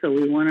 right? So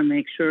we want to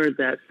make sure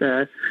that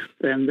the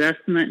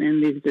investment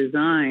in these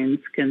designs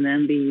can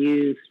then be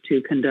used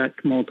to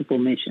conduct multiple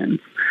missions.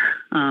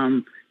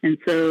 And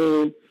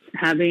so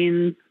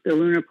having the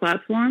lunar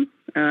platform,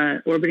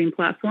 orbiting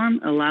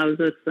platform, allows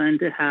us then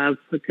to have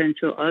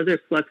potential other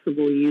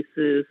flexible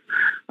uses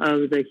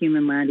of the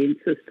human landing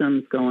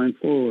systems going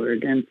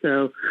forward. And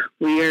so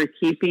we are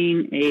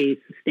keeping a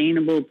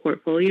sustainable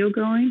portfolio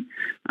going,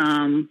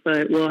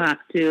 but we'll have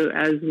to,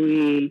 as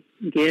we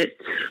get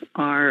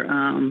our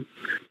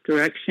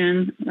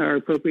direction, our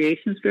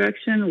appropriations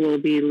direction, we'll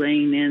be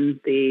laying in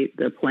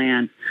the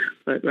plan.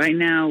 But right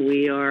now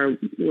we're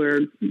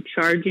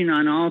charging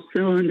on all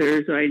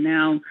cylinders right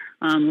now,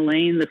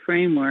 laying the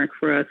framework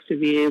for us to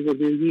be able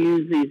to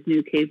use these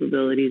new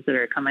capabilities that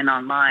are coming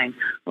online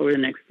over the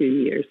next few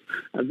years.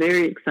 A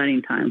very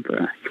exciting time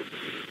for us.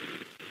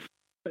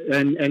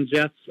 And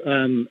Jeff,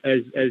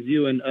 as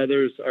you and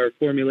others are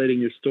formulating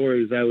your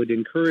stories, I would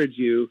encourage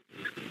you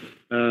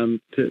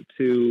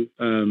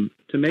to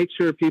make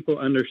sure people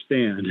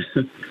understand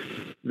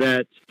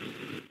that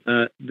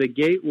the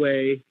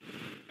gateway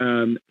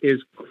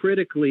is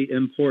critically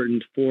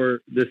important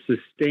for the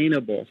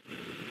sustainable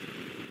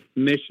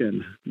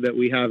mission that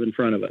we have in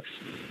front of us.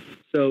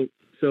 So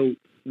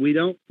we've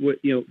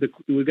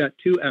got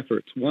two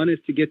efforts. One is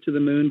to get to the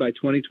moon by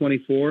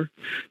 2024,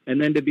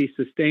 and then to be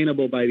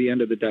sustainable by the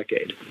end of the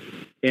decade.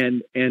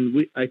 And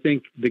I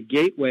think the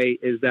gateway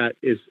is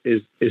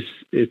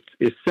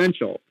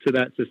essential to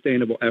that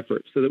sustainable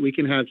effort, so that we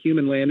can have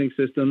human landing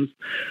systems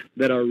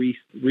that are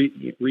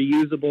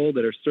reusable,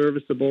 that are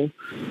serviceable.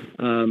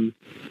 And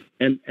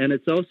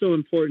it's also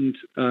important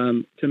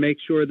to make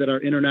sure that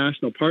our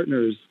international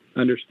partners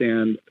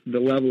understand the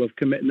level of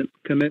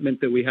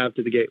commitment that we have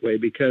to the gateway,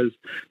 because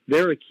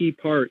they're a key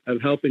part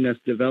of helping us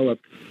develop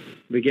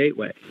the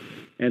gateway,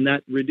 and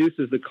that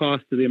reduces the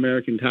cost to the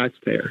American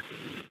taxpayer.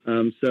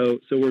 So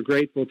we're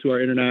grateful to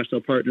our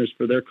international partners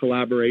for their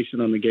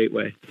collaboration on the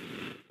gateway.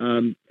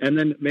 And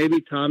then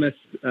maybe Thomas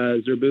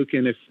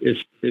Zurbuchen,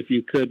 if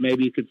you could,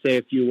 maybe you could say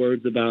a few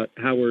words about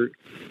how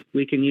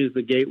we can use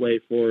the gateway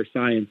for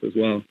science as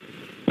well.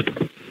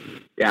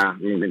 Yeah,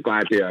 I'm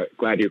glad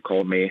you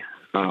called me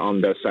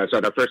on this. So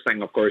the first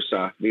thing, of course,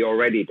 we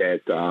already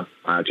did,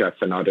 Jeff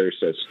and others,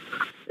 is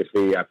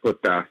we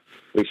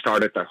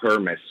started the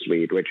Hermes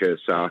suite, which is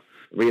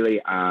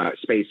really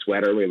space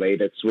weather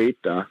related suite.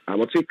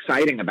 What's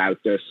exciting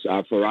about this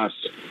for us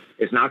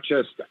is not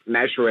just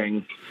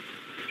measuring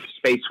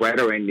space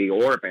weather in the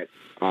orbit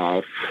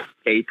of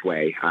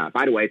Gateway.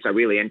 By the way, it's a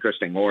really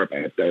interesting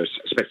orbit. There's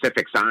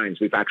specific science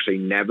we've actually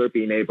never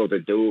been able to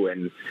do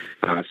in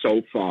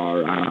so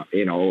far,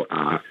 in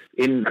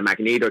the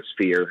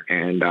magnetosphere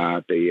and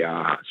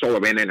the solar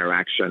wind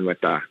interaction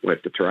with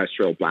the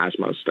terrestrial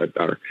plasmas that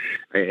are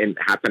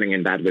happening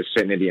in that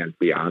vicinity and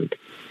beyond.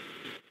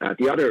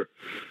 The other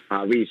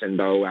reason,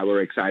 though,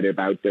 we're excited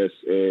about this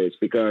is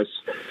because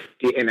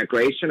the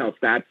integration of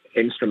that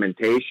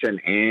instrumentation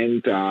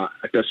and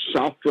the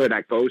software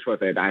that goes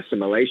with it,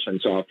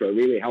 assimilation software,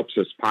 really helps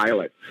us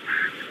pilot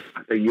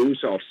the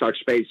use of such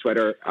space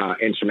weather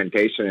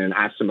instrumentation in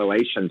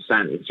assimilation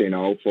sense,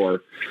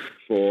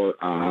 for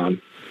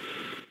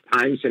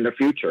times in the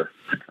future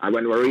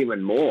when we're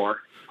even more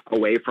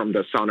away from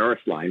the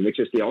Sun-Earth line, which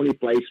is the only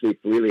place we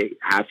really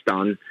have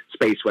done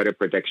space weather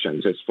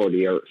predictions, is for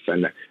the Earth.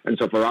 And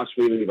so for us,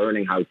 really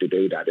learning how to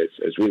do that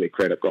is really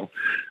critical.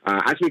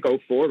 As we go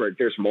forward,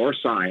 there's more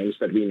science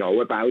that we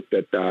know about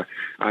that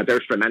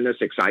there's tremendous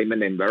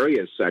excitement in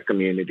various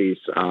communities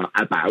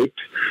about.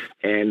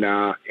 And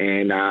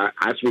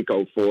as we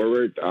go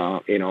forward,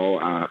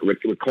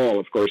 recall,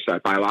 of course,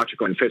 that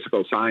biological and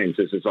physical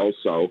sciences is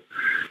also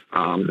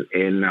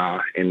in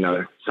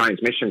the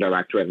Science Mission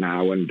Directorate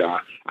now, and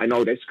I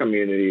know this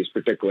community is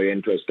particularly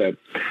interested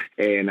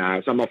in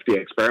some of the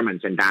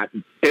experiments in that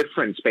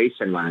different space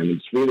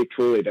environment. It's really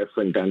truly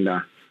different than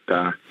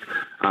the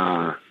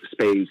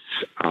space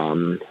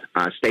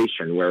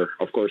station, where,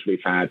 of course,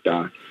 we've had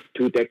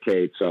 2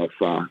 decades of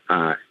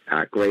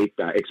great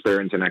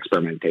experience and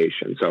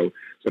experimentation. So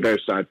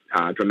there's a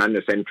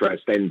tremendous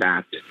interest in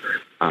that,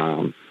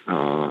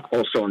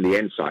 also on the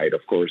inside,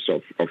 of course,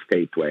 of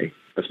Gateway,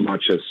 as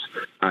much as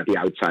the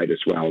outside as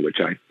well, which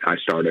I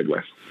started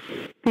with.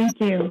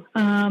 Thank you.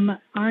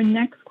 Our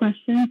next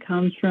question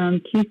comes from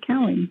Keith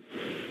Cowling.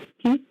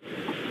 Keith?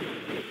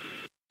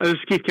 This is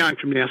Keith Cowling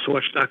from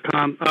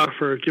NASAWatch.com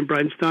for Jim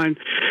Bridenstine.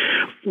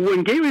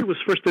 When Gateway was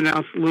first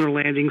announced, lunar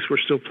landings were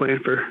still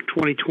planned for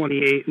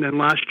 2028, and then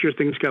last year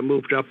things got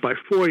moved up by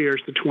 4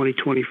 years to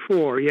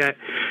 2024. Yet,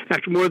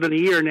 after more than a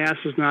year,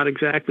 NASA's not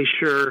exactly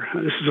sure,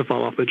 this is a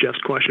follow-up to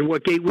Jeff's question,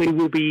 what Gateway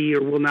will be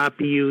or will not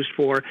be used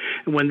for,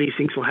 and when these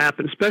things will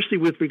happen, especially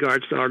with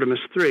regards to Artemis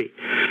 3.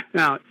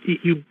 Now,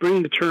 you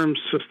bring the term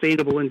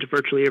sustainable into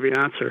virtually every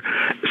answer.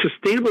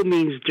 Sustainable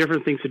means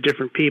different things to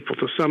different people.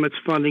 To some, it's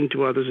funding.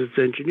 To others, it's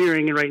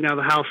engineering. And right now,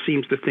 the House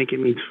seems to think it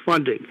means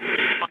funding.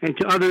 And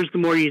to others, the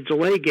more you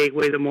delay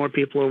Gateway, the more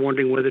people are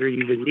wondering whether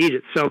you even need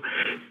it. So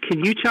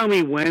can you tell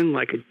me when,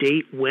 like a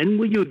date, when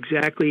will you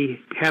exactly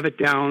have it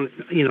down,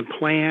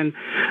 plan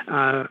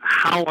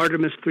how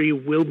Artemis 3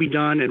 will be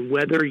done, and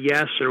whether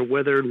yes or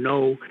whether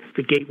no,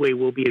 the Gateway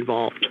will be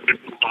involved?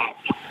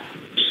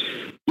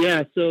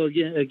 Yeah, so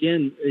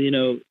again,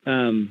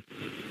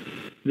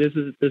 this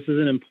is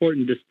an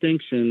important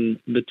distinction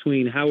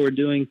between how we're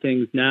doing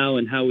things now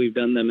and how we've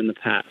done them in the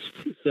past.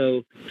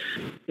 So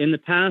in the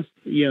past,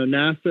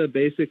 NASA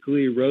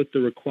basically wrote the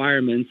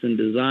requirements and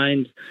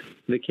designed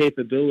the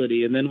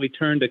capability, and then we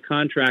turned to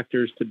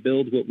contractors to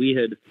build what we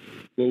had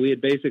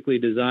basically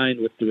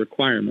designed with the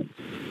requirements.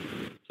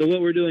 So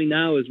what we're doing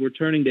now is we're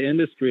turning to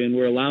industry, and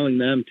we're allowing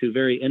them to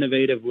very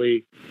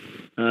innovatively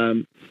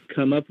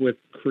come up with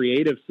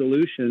creative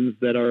solutions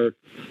that are,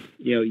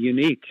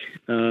 unique.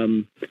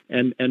 And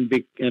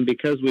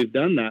because we've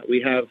done that,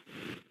 we have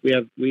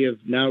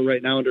now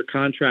right now under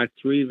contract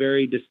 3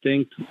 very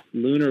distinct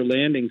lunar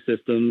landing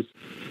systems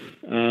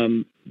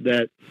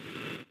that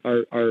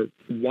are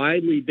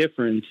widely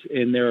different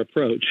in their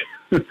approach,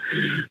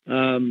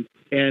 and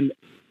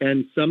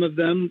some of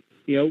them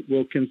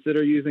will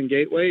consider using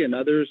Gateway, and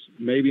others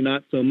maybe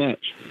not so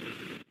much.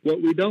 What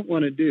we don't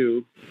want to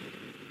do,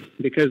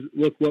 because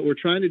look, what we're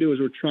trying to do is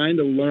we're trying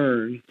to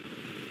learn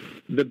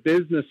the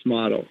business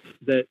model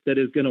that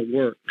is going to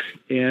work,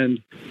 and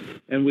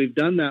And we've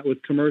done that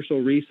with commercial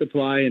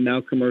resupply and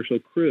now commercial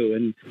crew.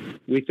 And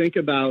we think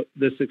about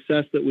the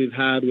success that we've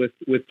had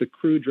with the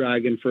Crew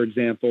Dragon, for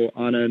example,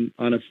 on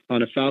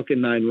a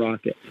Falcon 9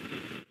 rocket.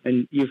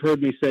 And you've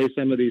heard me say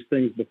some of these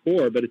things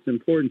before, but it's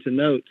important to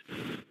note,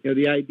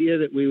 the idea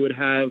that we would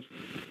have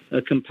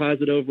a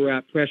composite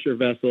overwrap pressure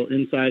vessel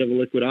inside of a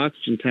liquid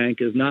oxygen tank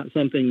is not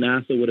something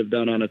NASA would have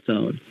done on its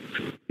own.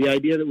 The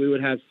idea that we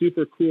would have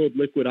supercooled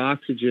liquid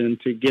oxygen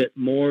to get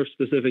more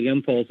specific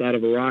impulse out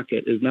of a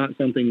rocket is not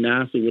something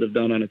NASA would have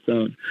done on its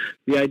own.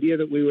 The idea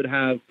that we would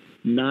have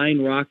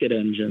 9 rocket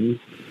engines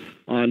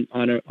on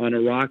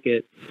a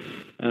rocket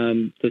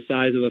the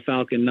size of a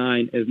Falcon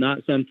 9 is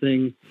not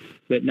something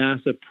that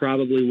NASA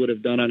probably would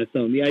have done on its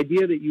own. The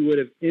idea that you would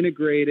have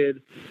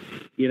integrated,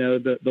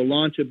 the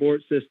launch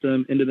abort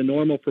system into the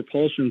normal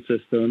propulsion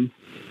system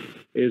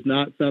is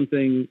not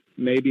something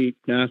maybe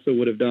NASA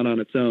would have done on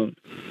its own.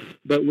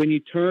 But when you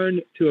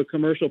turn to a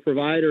commercial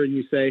provider and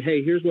you say,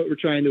 hey, here's what we're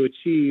trying to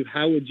achieve,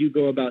 how would you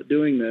go about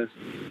doing this?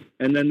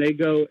 And then they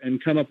go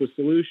and come up with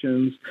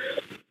solutions.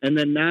 And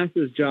then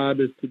NASA's job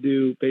is to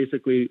do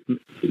basically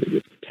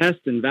test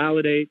and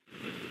validate,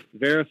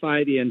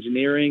 verify the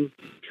engineering,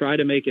 try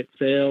to make it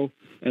fail,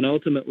 and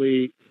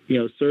ultimately,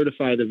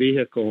 certify the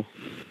vehicle.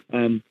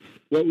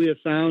 What we have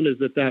found is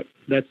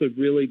that's a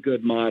really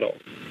good model.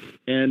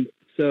 And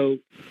so,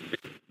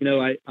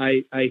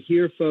 I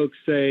hear folks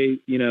say,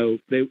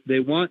 they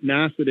want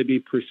NASA to be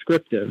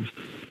prescriptive,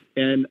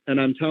 and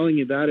I'm telling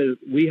you that is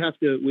we have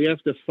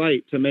to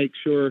fight to make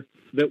sure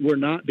that we're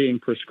not being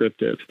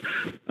prescriptive,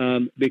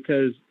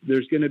 because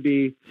there's going to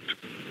be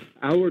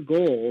our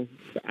goal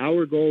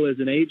as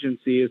an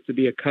agency is to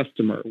be a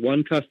customer,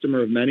 one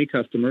customer of many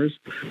customers,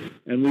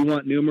 and we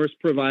want numerous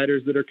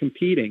providers that are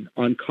competing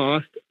on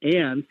cost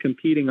and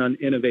competing on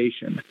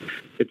innovation.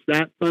 It's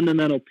that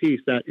fundamental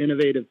piece, that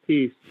innovative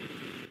piece,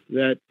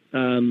 that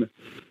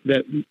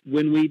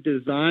when we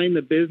design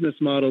the business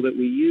model that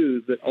we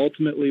use, that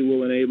ultimately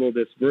will enable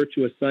this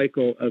virtuous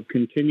cycle of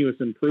continuous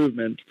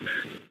improvement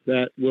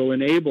that will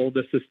enable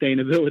the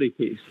sustainability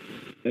piece.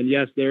 And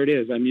yes, there it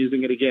is. I'm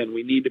using it again.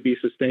 We need to be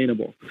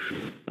sustainable.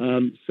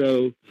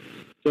 So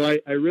I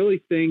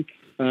really think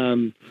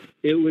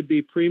it would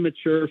be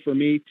premature for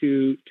me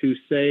to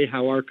say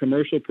how our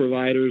commercial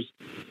providers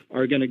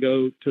are going to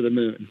go to the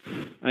moon.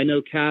 I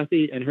know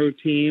Kathy and her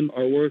team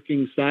are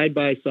working side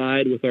by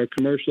side with our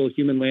commercial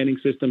human landing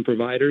system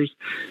providers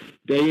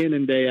day in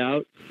and day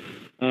out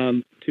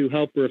to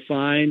help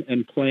refine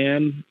and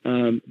plan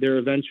their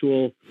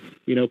eventual,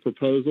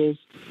 proposals.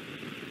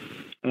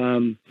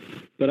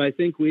 But I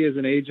think we as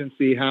an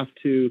agency have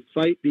to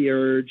fight the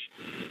urge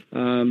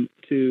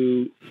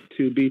to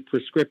be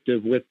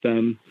prescriptive with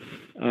them,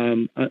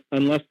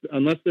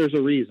 unless there's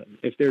a reason.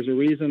 If there's a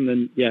reason,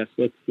 then yes,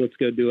 let's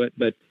go do it.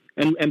 But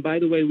and by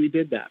the way, we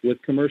did that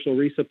with commercial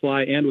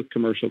resupply and with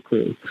commercial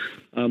crew.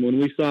 When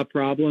we saw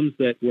problems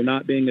that were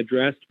not being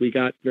addressed, we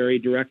got very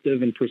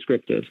directive and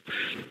prescriptive.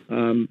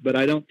 But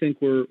I don't think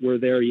we're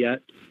there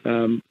yet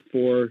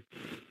for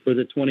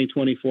the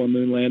 2024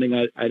 moon landing.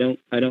 I don't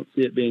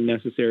see it being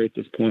necessary at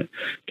this point.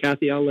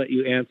 Kathy, I'll let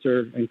you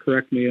answer and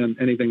correct me on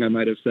anything I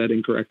might have said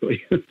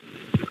incorrectly.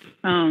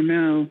 Oh,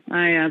 no,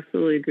 I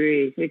absolutely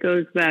agree. It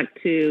goes back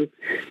to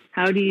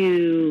how do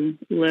you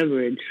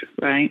leverage,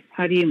 right?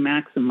 How do you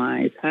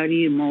maximize? How do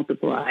you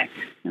multiply?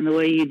 And the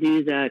way you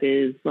do that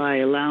is by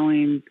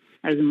allowing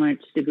as much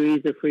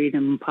degrees of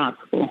freedom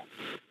possible,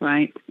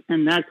 right?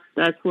 And that's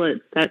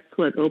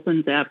what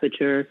opens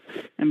aperture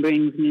and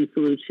brings new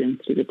solutions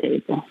to the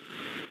table.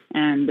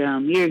 And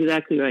you're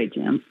exactly right,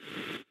 Jim.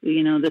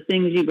 The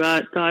things you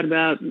thought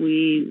about,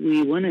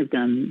 we wouldn't have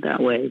done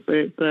that way,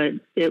 but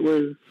it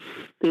was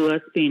through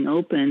us being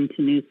open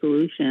to new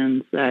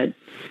solutions that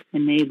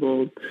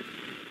enabled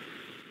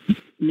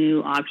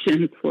new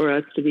options for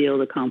us to be able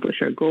to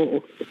accomplish our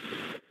goals.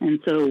 And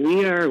so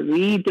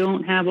we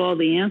don't have all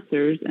the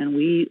answers, and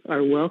we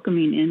are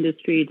welcoming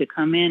industry to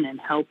come in and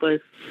help us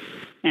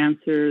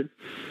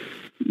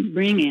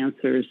bring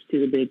answers to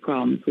the big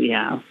problems we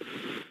have.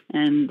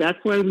 And that's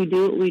why we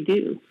do what we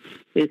do,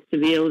 is to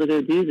be able to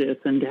go do this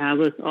and to have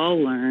us all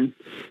learn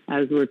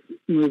as we're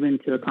moving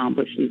to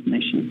accomplish these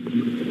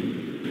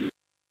missions.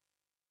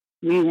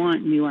 We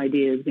want new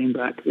ideas being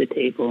brought to the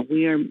table.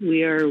 We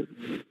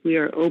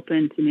are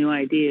open to new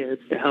ideas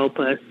to help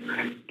us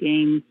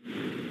gain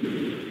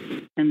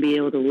and be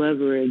able to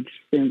leverage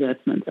the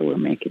investment that we're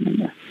making in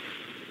this.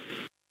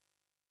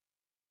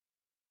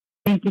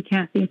 Thank you,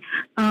 Kathy.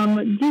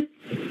 On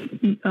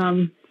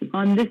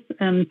this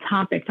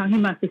topic, talking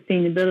about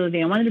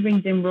sustainability, I wanted to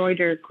bring Jim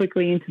Reuter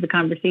quickly into the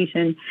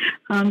conversation.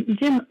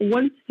 Jim,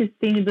 what does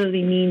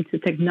sustainability mean to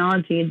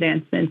technology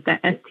advancements that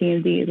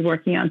ST&D is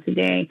working on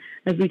today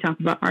as we talk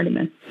about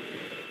Artemis?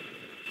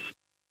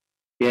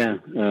 Yeah,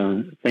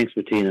 thanks,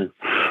 Bettina.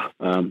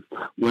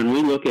 When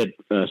we look at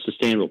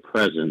sustainable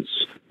presence,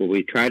 well,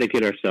 we try to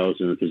get ourselves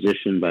in a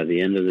position by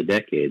the end of the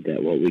decade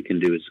that what we can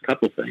do is a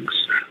couple things.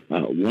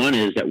 One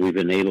is that we've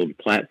enabled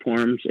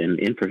platforms and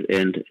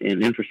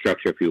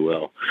infrastructure, if you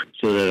will,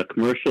 so that a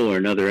commercial or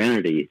another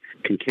entity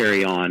can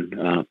carry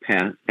on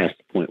past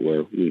the point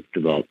where we've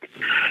developed.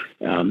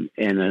 And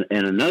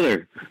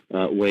another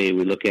way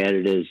we look at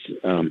it is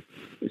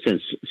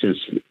since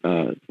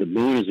the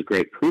moon is a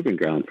great proving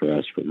ground for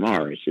us for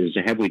Mars, is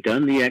have we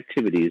done the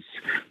activities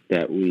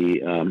that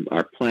we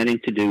are planning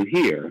to do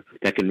here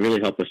that can really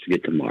help us to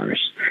get to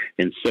Mars?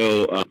 And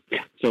so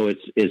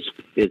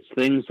it's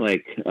things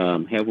like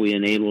have we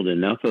enabled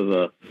enough of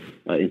a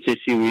in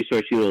situ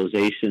resource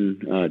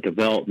utilization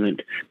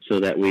development so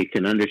that we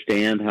can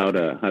understand how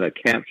to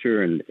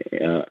capture and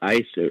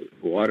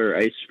water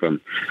ice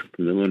from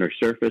the lunar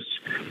surface.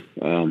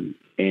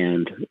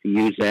 And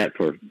use that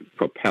for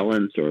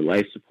propellants or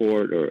life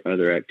support or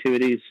other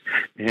activities?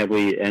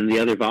 And the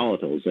other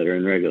volatiles that are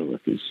in regolith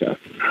and stuff?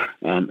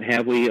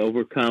 Have we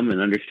overcome and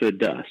understood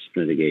dust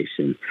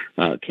mitigation?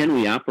 Can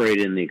we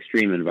operate in the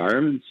extreme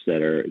environments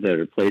that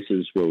are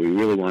places where we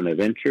really want to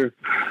venture,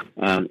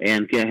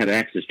 and can have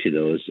access to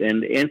those?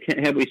 And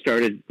have we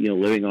started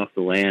living off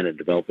the land and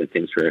developing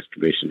things for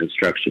excavation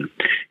construction?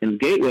 And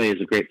Gateway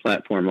is a great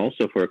platform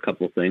also for a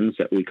couple of things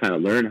that we kind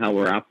of learn how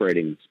we're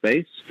operating in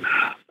space.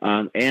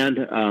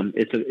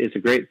 It's a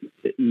great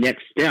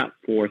next step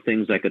for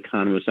things like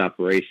autonomous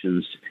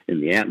operations in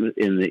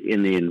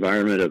the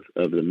environment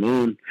of the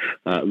moon,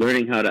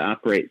 learning how to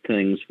operate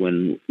things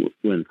when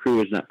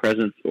crew is not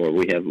present or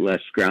we have less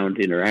ground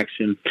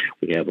interaction,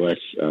 we have less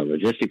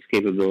logistics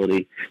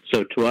capability.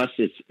 So to us,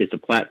 it's a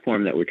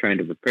platform that we're trying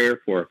to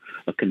prepare for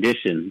a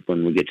condition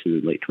when we get to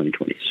the late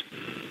 2020s.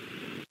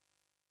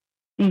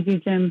 Thank you,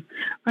 Jim.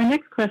 Our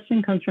next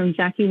question comes from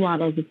Jackie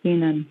Waddles of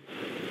CNN.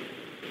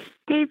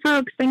 Hey,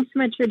 folks. Thanks so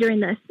much for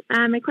doing this.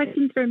 My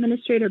question is for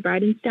Administrator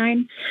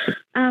Bridenstine.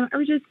 I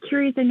was just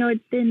curious. I know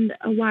it's been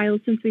a while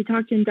since we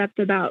talked in depth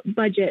about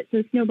budget,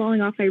 so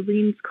snowballing off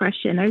Irene's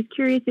question, I was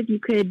curious if you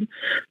could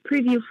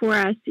preview for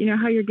us,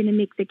 how you're going to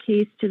make the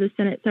case to the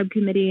Senate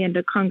subcommittee and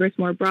to Congress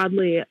more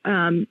broadly,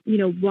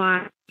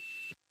 why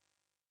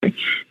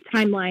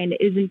timeline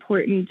is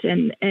important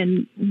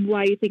and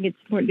why you think it's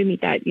important to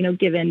meet that,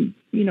 given,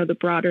 the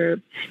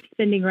broader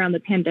spending around the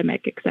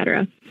pandemic, et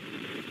cetera.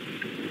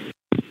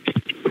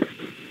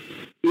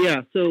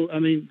 Yeah, so I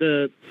mean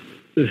the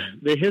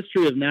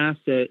history of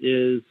NASA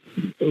is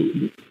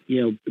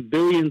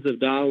billions of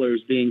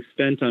dollars being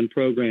spent on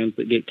programs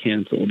that get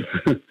canceled,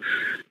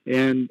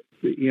 and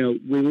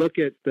we look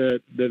at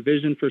the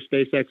vision for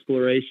space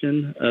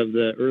exploration of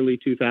the early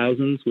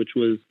 2000s, which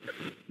was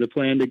the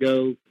plan to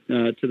go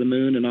to the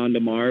moon and onto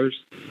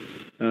Mars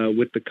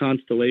with the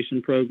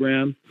Constellation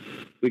program.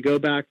 We go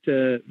back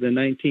to the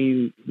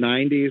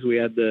 1990s. We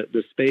had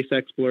the Space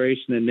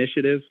Exploration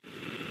Initiative.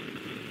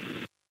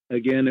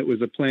 Again, it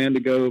was a plan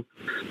to go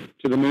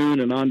to the moon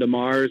and onto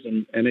Mars,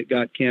 and it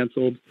got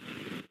canceled.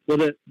 Well,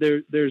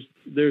 there's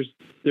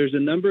a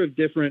number of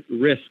different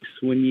risks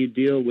when you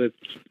deal with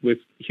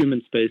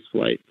human space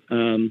flight.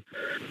 NASA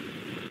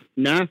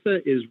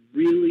is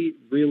really,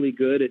 really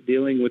good at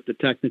dealing with the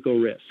technical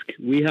risk.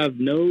 We have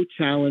no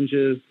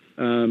challenges,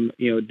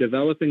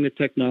 developing the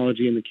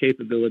technology and the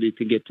capability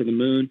to get to the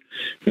moon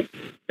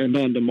and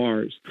onto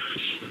Mars.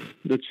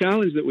 The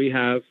challenge that we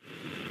have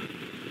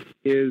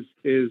is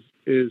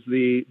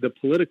the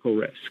political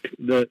risk,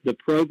 the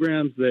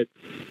programs that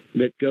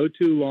go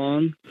too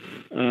long,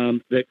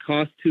 that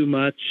cost too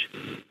much,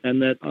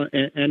 and that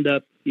end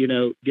up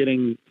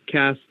getting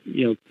cast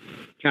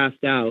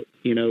out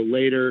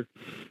later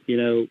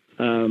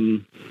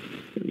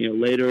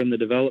later in the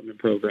development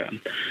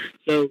program.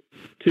 So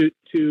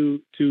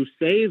to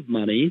save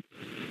money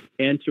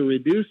and to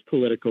reduce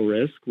political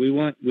risk, we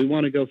want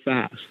to go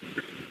fast.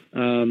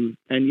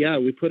 And yeah,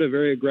 we put a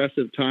very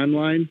aggressive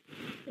timeline.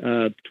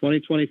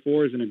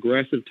 2024 is an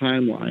aggressive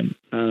timeline.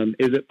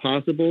 Is it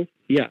possible?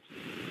 Yes.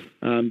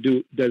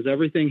 Does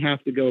everything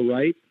have to go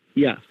right?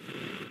 Yes.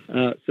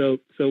 So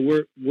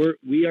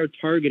we are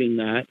targeting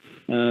that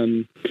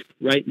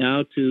right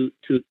now to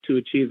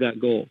achieve that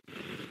goal.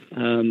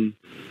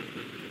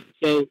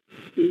 So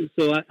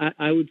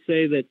I would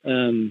say that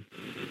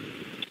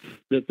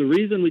that the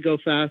reason we go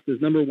fast is,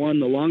 number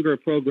one, the longer a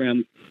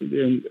program,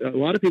 and a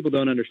lot of people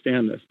don't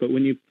understand this, but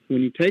when you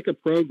take a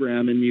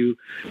program and you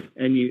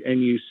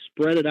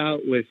spread it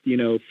out with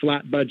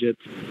flat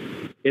budgets,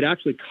 it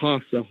actually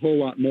costs a whole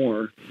lot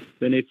more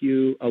than if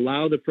you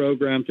allow the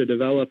program to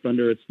develop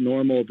under its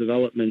normal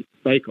development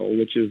cycle,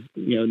 which is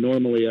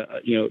normally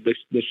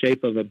the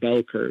shape of a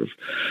bell curve.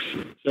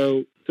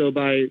 So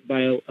by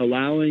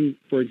allowing,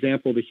 for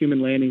example, the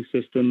human landing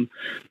system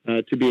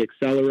to be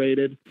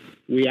accelerated,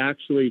 we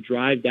actually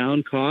drive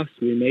down costs.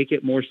 We make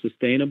it more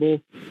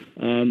sustainable,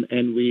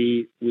 and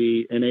we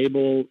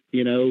enable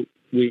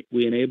we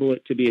enable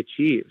it to be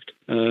achieved.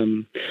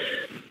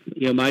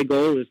 My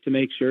goal is to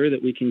make sure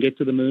that we can get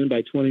to the moon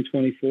by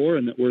 2024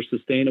 and that we're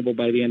sustainable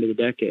by the end of the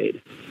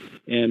decade.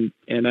 and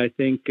I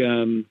think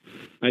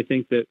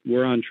that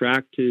we're on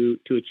track to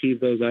achieve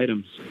those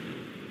items.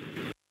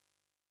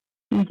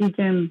 Thank you,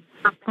 Jim.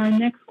 Our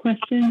next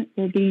question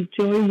will be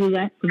Joy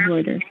Roulette of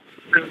Reuters.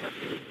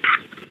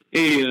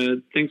 Hey,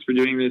 thanks for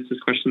doing this. This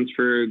question's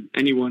for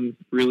anyone,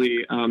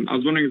 really. I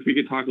was wondering if we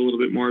could talk a little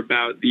bit more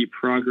about the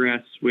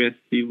progress with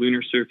the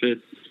lunar surface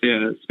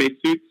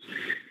spacesuits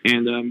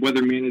and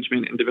whether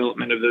management and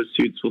development of those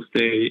suits will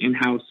stay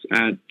in-house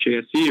at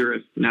JSC or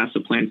if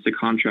NASA plans to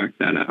contract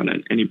that out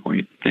at any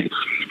point. Thanks.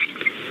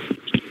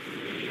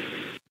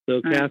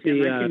 So,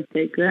 Kathy, I can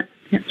take that.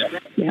 Yeah.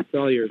 It's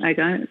all yours. I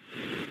got it.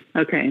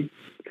 Okay.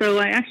 So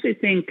I actually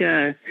think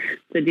the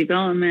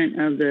development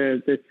of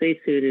the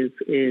spacesuit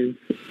is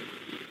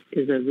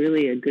a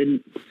really a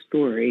good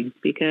story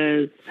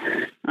because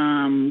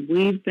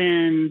we've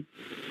been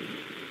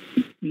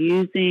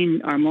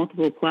using our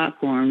multiple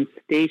platforms,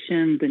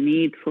 station, the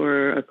need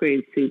for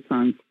upgraded suits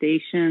on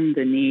station,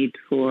 the need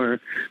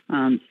for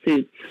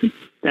suits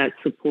that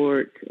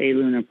support a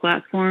lunar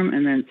platform,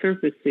 and then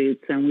surface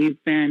suits. And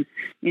we've been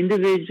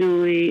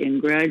individually and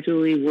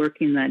gradually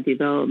working that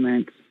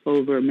development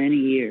over many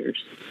years.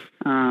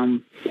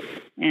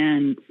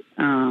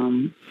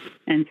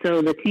 And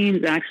so the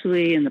team's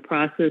actually in the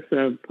process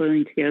of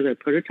putting together a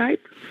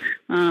prototype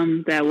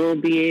that will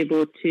be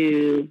able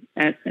to,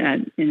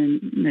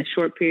 in a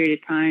short period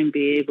of time,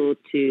 be able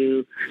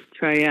to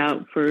try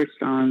out first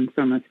from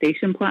a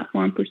station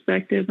platform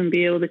perspective and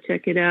be able to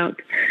check it out.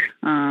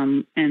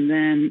 And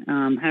then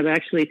have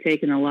actually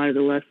taken a lot of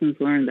the lessons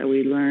learned that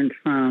we learned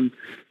from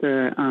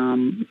the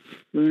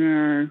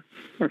lunar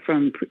or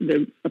from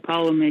the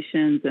Apollo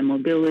missions and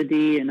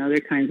mobility and other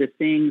kinds of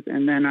things,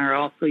 and then are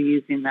also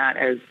using that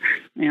as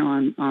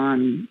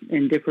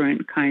in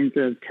different kinds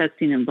of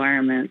testing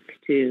environments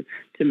to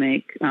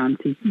make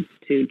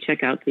to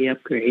check out the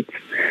upgrades.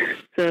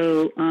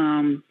 So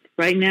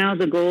right now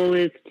the goal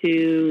is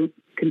to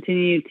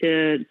continue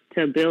to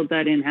build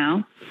that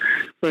in-house,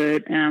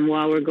 but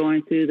while we're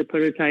going through the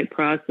prototype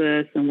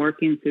process and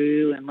working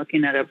through and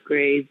looking at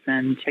upgrades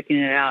and checking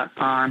it out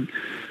on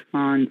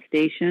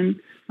station,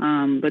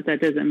 but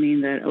that doesn't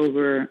mean that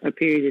over a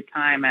period of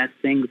time as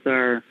things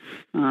are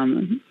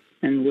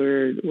and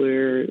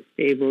we're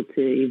able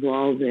to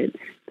evolve it,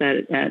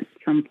 that at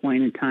some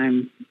point in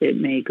time it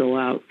may go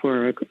out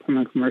from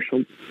a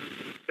commercial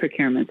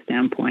procurement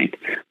standpoint.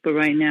 But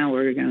right now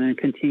we're going to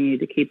continue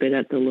to keep it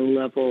at the low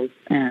levels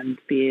and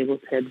be able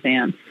to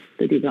advance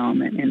the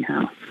development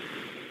in-house.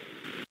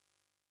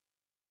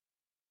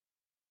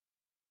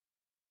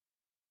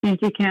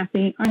 Thank you,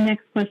 Kathy. Our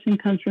next question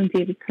comes from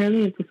David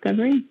Curley of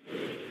Discovery.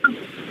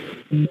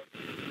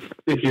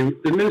 Thank you.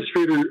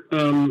 Administrator,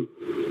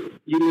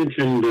 you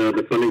mentioned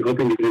the funding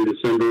hoping to get in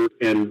December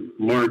and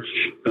March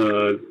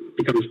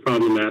becomes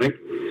problematic.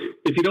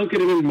 If you don't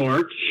get it in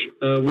March,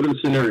 what are the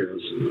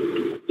scenarios?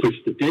 Push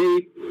the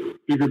date,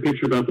 bigger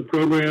picture about the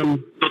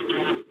program.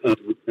 I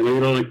know you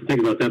don't like to think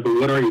about that, but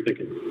what are you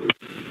thinking?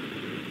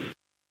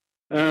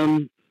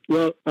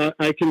 Well,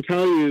 I can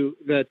tell you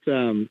that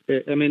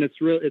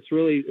it's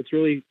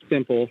really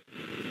simple.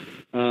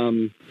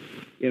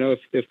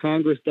 If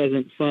Congress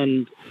doesn't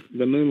fund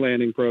the moon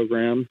landing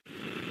program,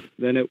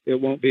 then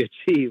it won't be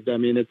achieved. I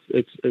mean,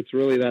 it's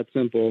really that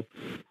simple.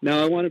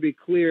 Now, I want to be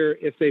clear: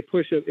 if they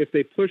push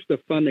the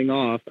funding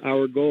off,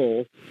 our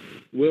goal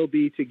will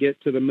be to get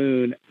to the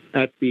moon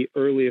at the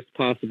earliest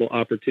possible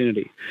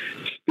opportunity.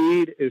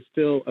 Speed is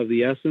still of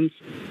the essence,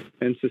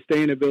 and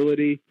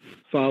sustainability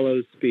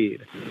follows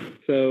speed.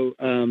 So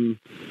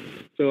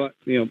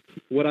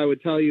what I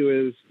would tell you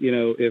is,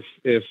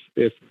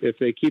 if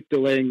they keep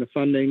delaying the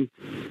funding,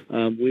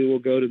 we will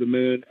go to the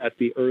moon at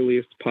the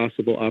earliest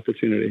possible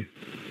opportunity.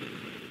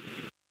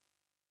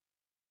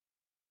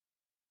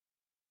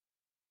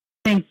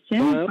 Thanks,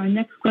 Jim. Our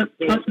next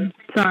question.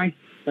 Sorry.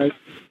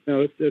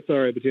 No, it's all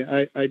right. But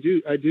I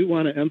do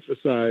want to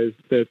emphasize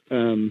that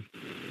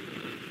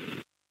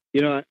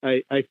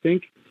I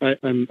think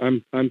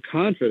I'm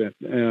confident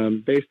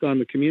based on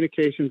the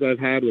communications I've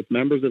had with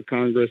members of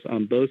Congress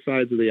on both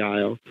sides of the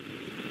aisle,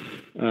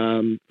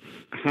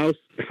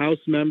 House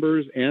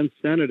members and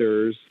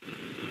senators,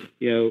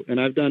 and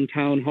I've done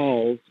town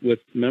halls with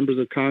members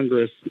of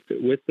Congress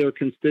with their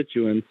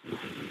constituents.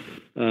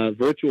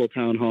 Virtual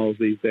town halls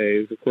these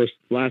days. Of course,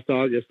 last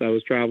August I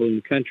was traveling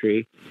the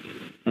country,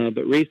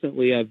 but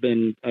recently I've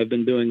been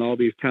doing all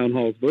these town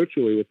halls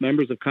virtually with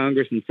members of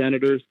Congress and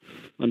senators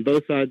on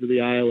both sides of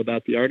the aisle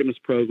about the Artemis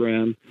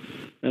program,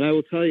 and I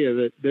will tell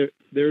you that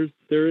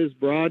there is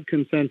broad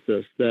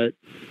consensus that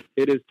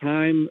it is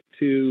time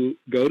to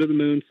go to the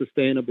moon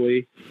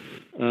sustainably,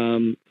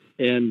 and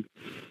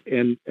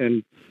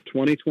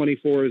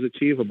 2024 is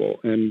achievable,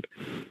 and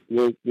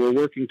we're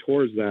working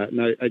towards that.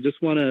 And I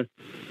just want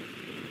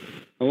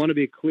to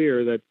be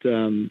clear that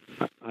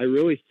I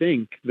really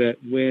think that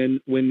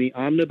when the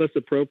omnibus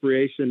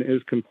appropriation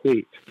is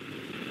complete,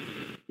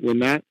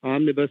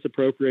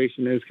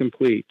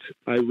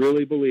 I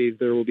really believe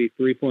there will be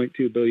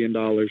 $3.2 billion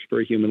for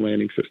a human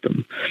landing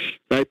system.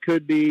 That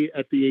could be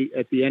at the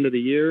end of the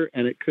year,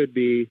 and it could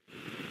be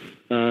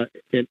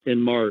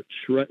in March.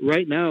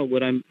 Right now,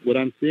 what I'm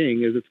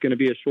seeing is it's going to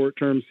be a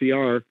short-term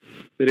CR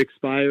that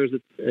expires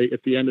at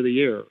the end of the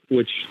year,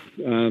 which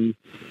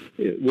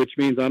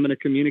means I'm going to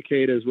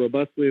communicate as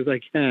robustly as I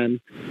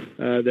can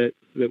that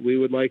we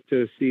would like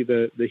to see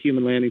the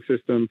human landing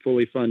system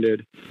fully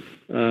funded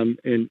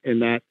in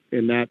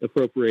that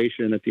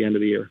appropriation at the end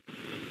of the year.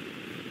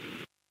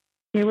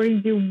 Okay, we're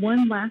going to do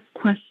one last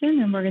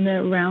question, and we're going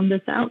to round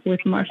this out with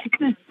Marcia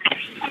Smith.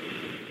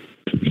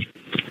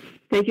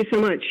 Thank you so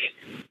much.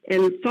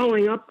 And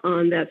following up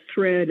on that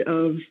thread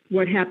of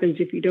what happens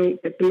if you don't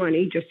get the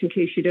money, just in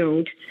case you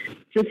don't,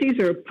 since these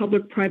are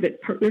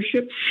public-private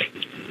partnerships,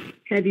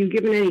 have you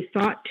given any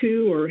thought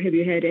to, or have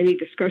you had any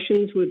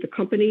discussions with the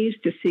companies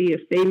to see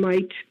if they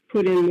might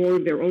put in more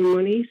of their own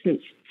money,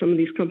 since some of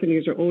these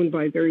companies are owned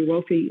by very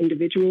wealthy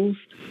individuals?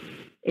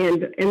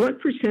 And what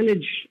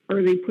percentage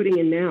are they putting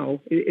in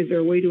now? Is there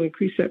a way to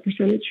increase that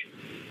percentage?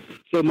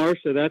 So,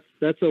 Marcia,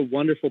 that's a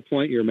wonderful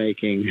point you're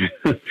making.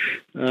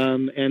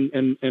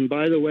 And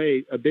by the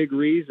way, a big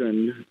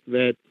reason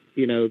that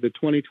the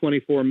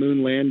 2024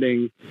 moon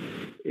landing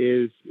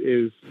is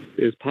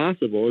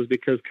possible is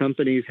because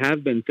companies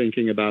have been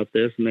thinking about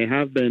this, and they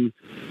have been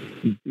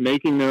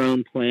making their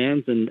own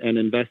plans and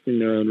investing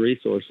their own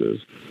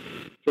resources.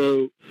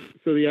 So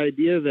the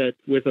idea that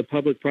with a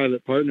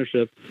public-private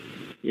partnership,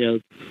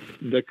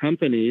 the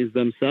companies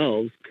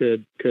themselves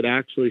could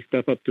actually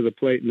step up to the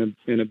plate in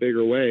a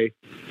bigger way.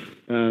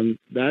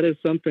 That is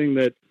something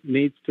that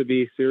needs to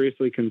be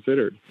seriously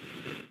considered.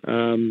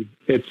 I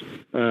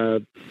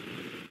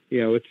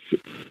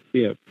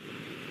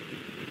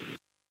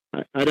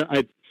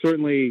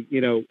certainly,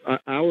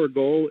 our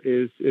goal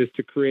is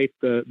to create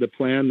the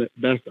plan that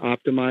best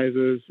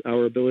optimizes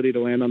our ability to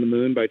land on the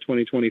moon by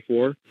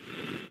 2024.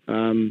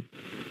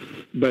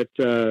 But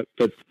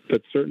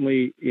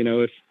certainly,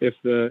 if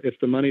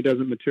the money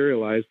doesn't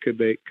materialize, could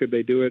they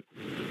do it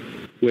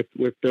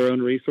with their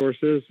own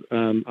resources?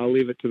 I'll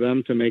leave it to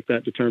them to make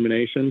that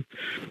determination.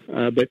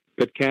 But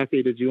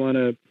Kathy, did you want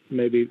to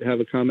maybe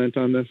have a comment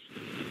on this?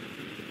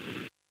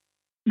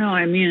 No,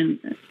 I mean,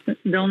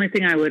 the only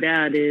thing I would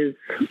add is,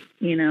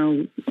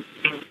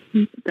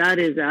 that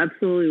is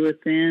absolutely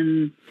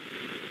within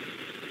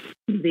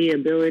the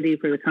ability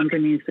for the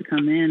companies to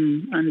come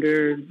in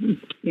under,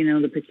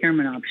 the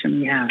procurement option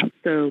we have.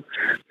 So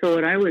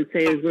what I would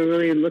say is we're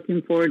really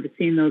looking forward to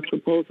seeing those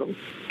proposals,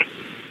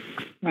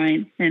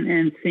 right?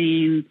 And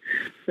seeing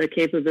the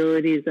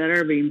capabilities that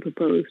are being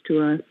proposed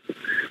to us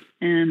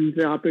and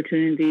the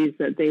opportunities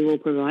that they will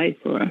provide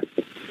for us.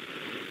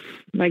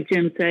 Like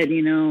Jim said,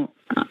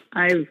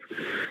 I've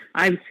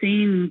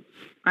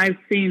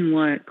seen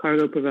what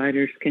cargo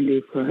providers can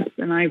do for us,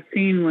 and I've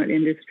seen what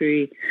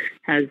industry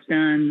has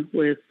done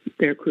with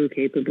their crew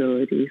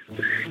capabilities.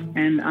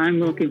 And I'm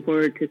looking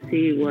forward to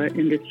see what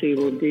industry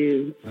will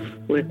do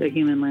with a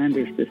human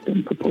lander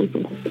system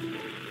proposal.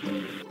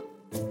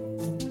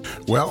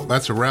 Well,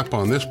 that's a wrap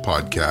on this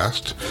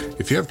podcast.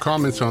 If you have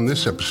comments on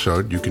this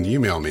episode, you can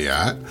email me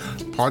at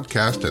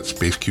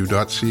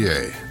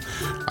podcast@spaceq.ca.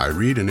 I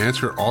read and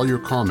answer all your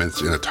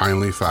comments in a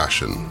timely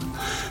fashion.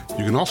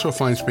 You can also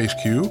find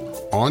SpaceQ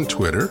on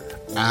Twitter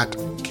at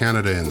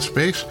Canada in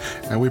Space,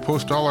 and we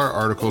post all our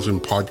articles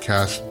and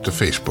podcasts to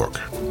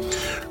Facebook.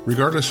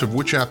 Regardless of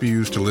which app you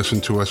use to listen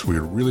to us, we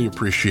would really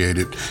appreciate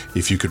it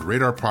if you could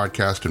rate our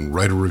podcast and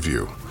write a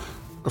review.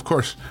 Of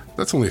course,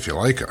 that's only if you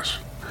like us.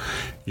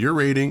 Your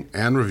rating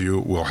and review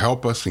will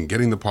help us in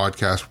getting the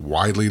podcast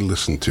widely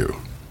listened to.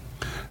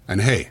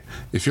 And hey,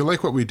 if you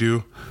like what we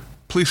do,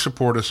 please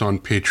support us on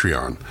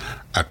Patreon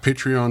at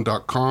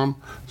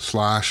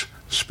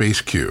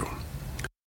patreon.com/SpaceQ.